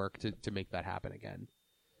put in the work to make that happen again.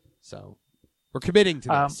 So we're committing to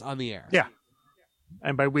this on the air. Yeah.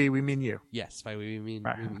 And by we mean you. Yes, by we mean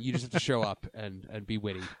right. You just have to show up and be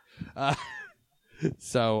witty.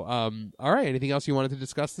 So, all right. Anything else you wanted to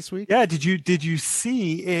discuss this week? Yeah. Did you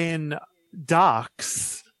see in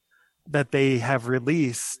Docs that they have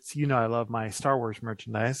released? I love my Star Wars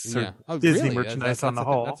merchandise. Yeah. Oh, Disney really? merchandise on the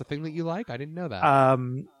whole. That's a thing that you like? I didn't know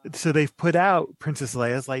that. So they've put out Princess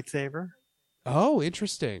Leia's lightsaber. Oh,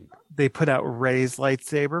 interesting. They put out Rey's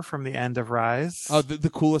lightsaber from the end of Rise. Oh, the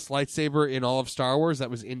coolest lightsaber in all of Star Wars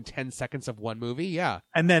that was in 10 seconds of one movie? Yeah.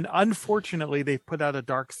 And then, unfortunately, they put out a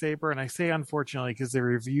Darksaber, and I say unfortunately because the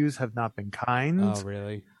reviews have not been kind. Oh,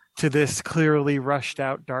 really? To this clearly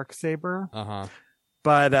rushed-out Darksaber. Uh-huh.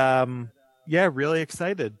 But, yeah, really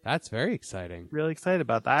excited. That's very exciting. Really excited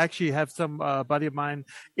about that. I actually have some buddy of mine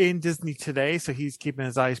in Disney today, so he's keeping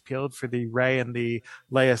his eyes peeled for the Rey and the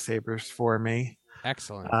Leia sabers for me.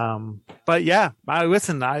 Excellent. But yeah,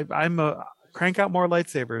 listen, I'm crank out more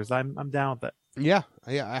lightsabers. I'm down with it. Yeah.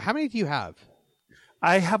 How many do you have?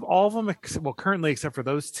 I have all of them. Currently, except for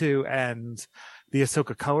those two and the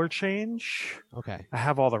Ahsoka color change. Okay. I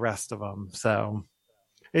have all the rest of them. So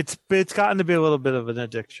it's gotten to be a little bit of an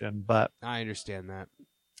addiction, but I understand that.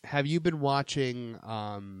 Have you been watching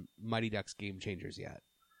Mighty Ducks Game Changers yet?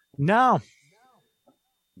 No.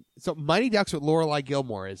 So Mighty Ducks with Lorelai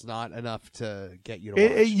Gilmore is not enough to get you to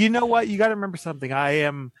watch. You know what? You got to remember something.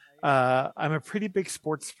 I'm a pretty big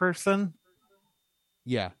sports person.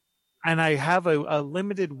 Yeah. And I have a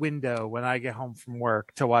limited window when I get home from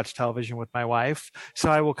work to watch television with my wife. So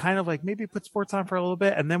I will kind of maybe put sports on for a little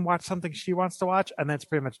bit and then watch something she wants to watch. And then it's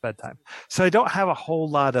pretty much bedtime. So I don't have a whole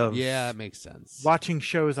lot of that makes sense. Watching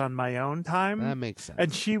shows on my own time. That makes sense.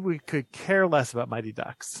 And she could care less about Mighty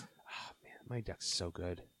Ducks. Oh, man, Mighty Ducks is so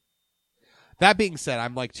good. That being said,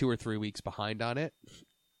 I'm 2 or 3 weeks behind on it.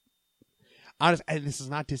 Honestly, and this is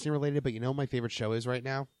not Disney related, but you know what my favorite show is right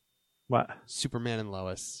now? What? Superman and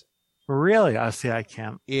Lois. Really? I see. I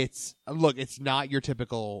can't. It's not your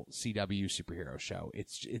typical CW superhero show.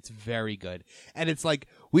 It's very good, and it's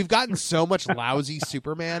we've gotten so much lousy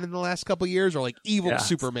Superman in the last couple of years, or evil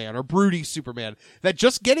Superman or broody Superman, that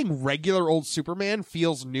just getting regular old Superman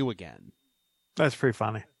feels new again. That's pretty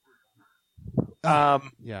funny.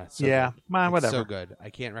 Yeah. So yeah. Whatever. So good. I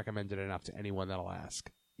can't recommend it enough to anyone that'll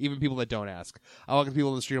ask. Even people that don't ask. I walk to people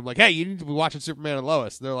in the street, I'm like, hey, you need to be watching Superman and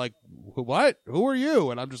Lois. And they're like, what? Who are you?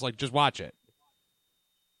 And I'm just like, just watch it.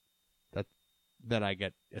 Then I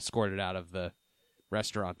get escorted out of the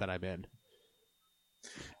restaurant that I'm in.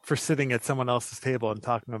 For sitting at someone else's table and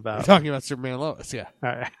talking about Superman and Lois, yeah. All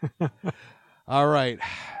right. All right.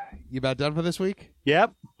 You about done for this week?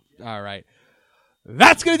 Yep. All right.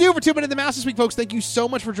 That's going to do it for 2 Minutes in the Mouse this week, folks. Thank you so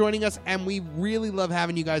much for joining us, and we really love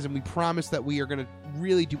having you guys, and we promise that we are going to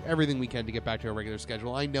really do everything we can to get back to our regular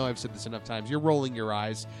schedule. I know I've said this enough times. You're rolling your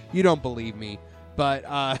eyes. You don't believe me, but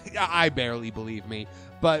I barely believe me.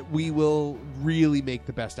 But we will really make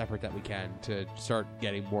the best effort that we can to start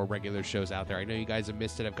getting more regular shows out there. I know you guys have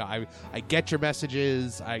missed it. I get your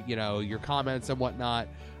messages, your comments and whatnot,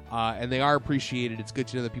 and they are appreciated. It's good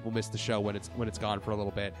to know that people miss the show when it's gone for a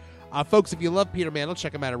little bit. Folks, if you love Peter Mandel,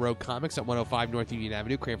 check him out at Rogue Comics at 105 North Union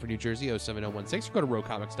Avenue, Cranford, New Jersey, 07016. Or go to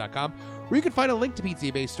roguecomics.com, where you can find a link to Pizza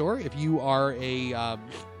Bay Store if you are a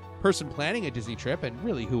person planning a Disney trip, and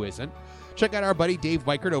really, who isn't? Check out our buddy Dave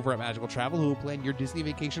Weichert over at Magical Travel, who will plan your Disney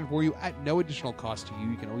vacation for you at no additional cost to you.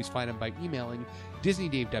 You can always find him by emailing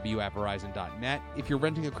DisneyDaveW@Verizon.net. If you're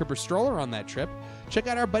renting a crib or stroller on that trip, check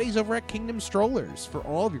out our buddies over at Kingdom Strollers for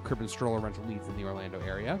all of your crib and stroller rental needs in the Orlando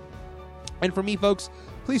area. And for me, folks,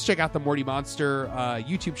 please check out the Morty Monster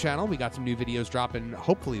YouTube channel. We got some new videos dropping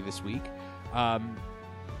hopefully this week.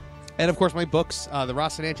 And, of course, my books, the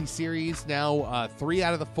Rocinante series, now 3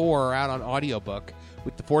 out of the 4 are out on audiobook,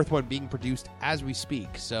 with the 4th one being produced as we speak.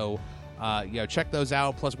 So, check those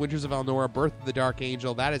out. Plus, Winters of Elnora, Birth of the Dark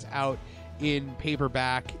Angel, that is out in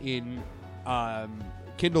paperback, in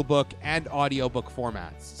Kindle book, and audiobook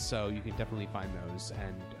formats. So you can definitely find those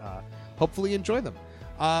and hopefully enjoy them.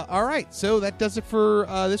 All right, so that does it for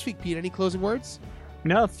this week. Pete, any closing words?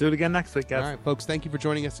 No, let's do it again next week, guys. All right, folks, thank you for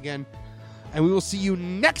joining us again. And we will see you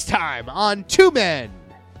next time on Two Men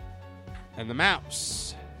and the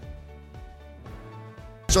Mouse.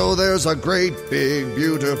 So there's a great, big,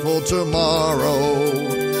 beautiful tomorrow,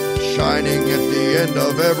 shining at the end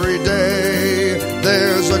of every day.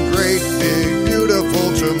 There's a great, big,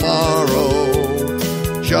 beautiful tomorrow,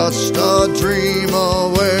 just a dream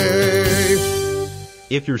away.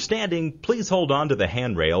 If you're standing, please hold on to the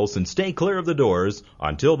handrails and stay clear of the doors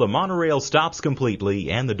until the monorail stops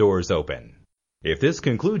completely and the doors open. If this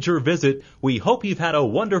concludes your visit, we hope you've had a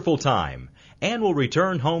wonderful time and will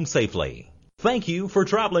return home safely. Thank you for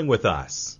traveling with us.